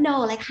and they don't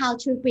know like how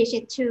to bridge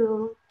it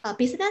to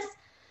business.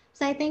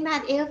 So I think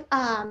that if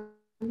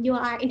you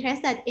are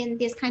interested in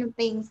this kind of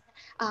things,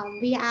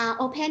 we are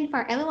open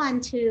for everyone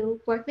to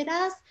work with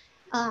us,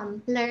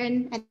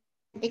 learn and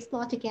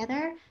explore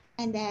together,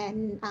 and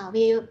then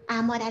we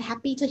are more than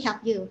happy to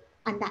help you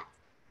on that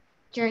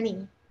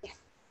journey. Yes.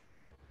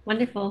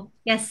 Wonderful.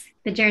 Yes,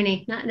 the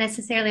journey, not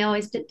necessarily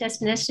always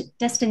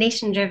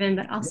destination driven,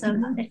 but also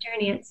the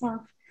journey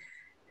itself.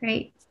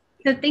 Great.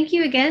 So thank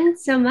you again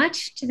so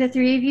much to the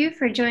three of you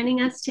for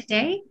joining us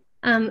today.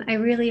 I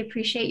really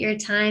appreciate your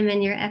time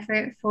and your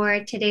effort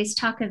for today's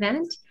talk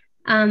event.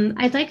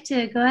 I'd like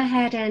to go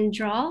ahead and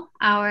draw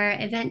our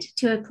event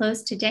to a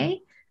close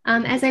today.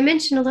 As I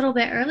mentioned a little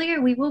bit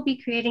earlier, we will be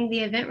creating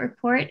the event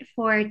report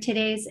for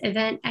today's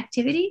event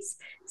activities.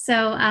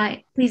 So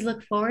please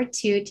look forward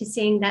to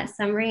seeing that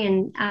summary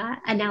and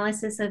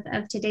analysis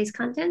of today's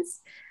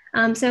contents.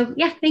 So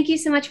yeah, thank you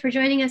so much for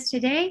joining us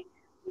today.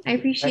 I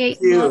appreciate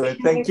you.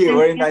 Thank you.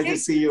 Very nice to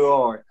see you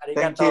all.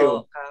 Thank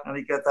you.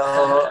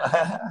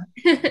 Arigato.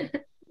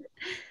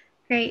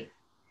 Great.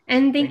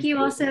 And thank you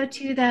also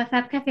to the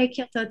FabCafe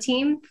Kyoto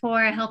team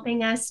for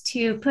helping us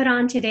to put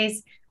on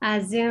today's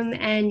Zoom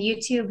and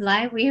YouTube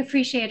Live. We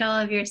appreciate all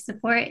of your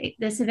support.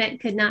 This event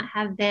could not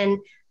have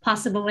been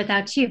possible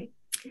without you.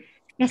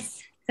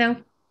 Yes, so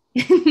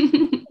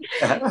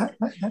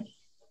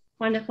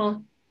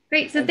wonderful.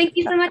 Great, so thank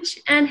you so much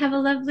and have a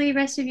lovely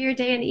rest of your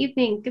day and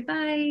evening.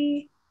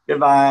 Goodbye.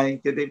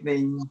 Goodbye. Good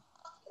evening.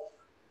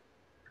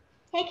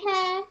 Take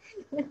care.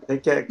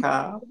 Take care,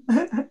 Carl.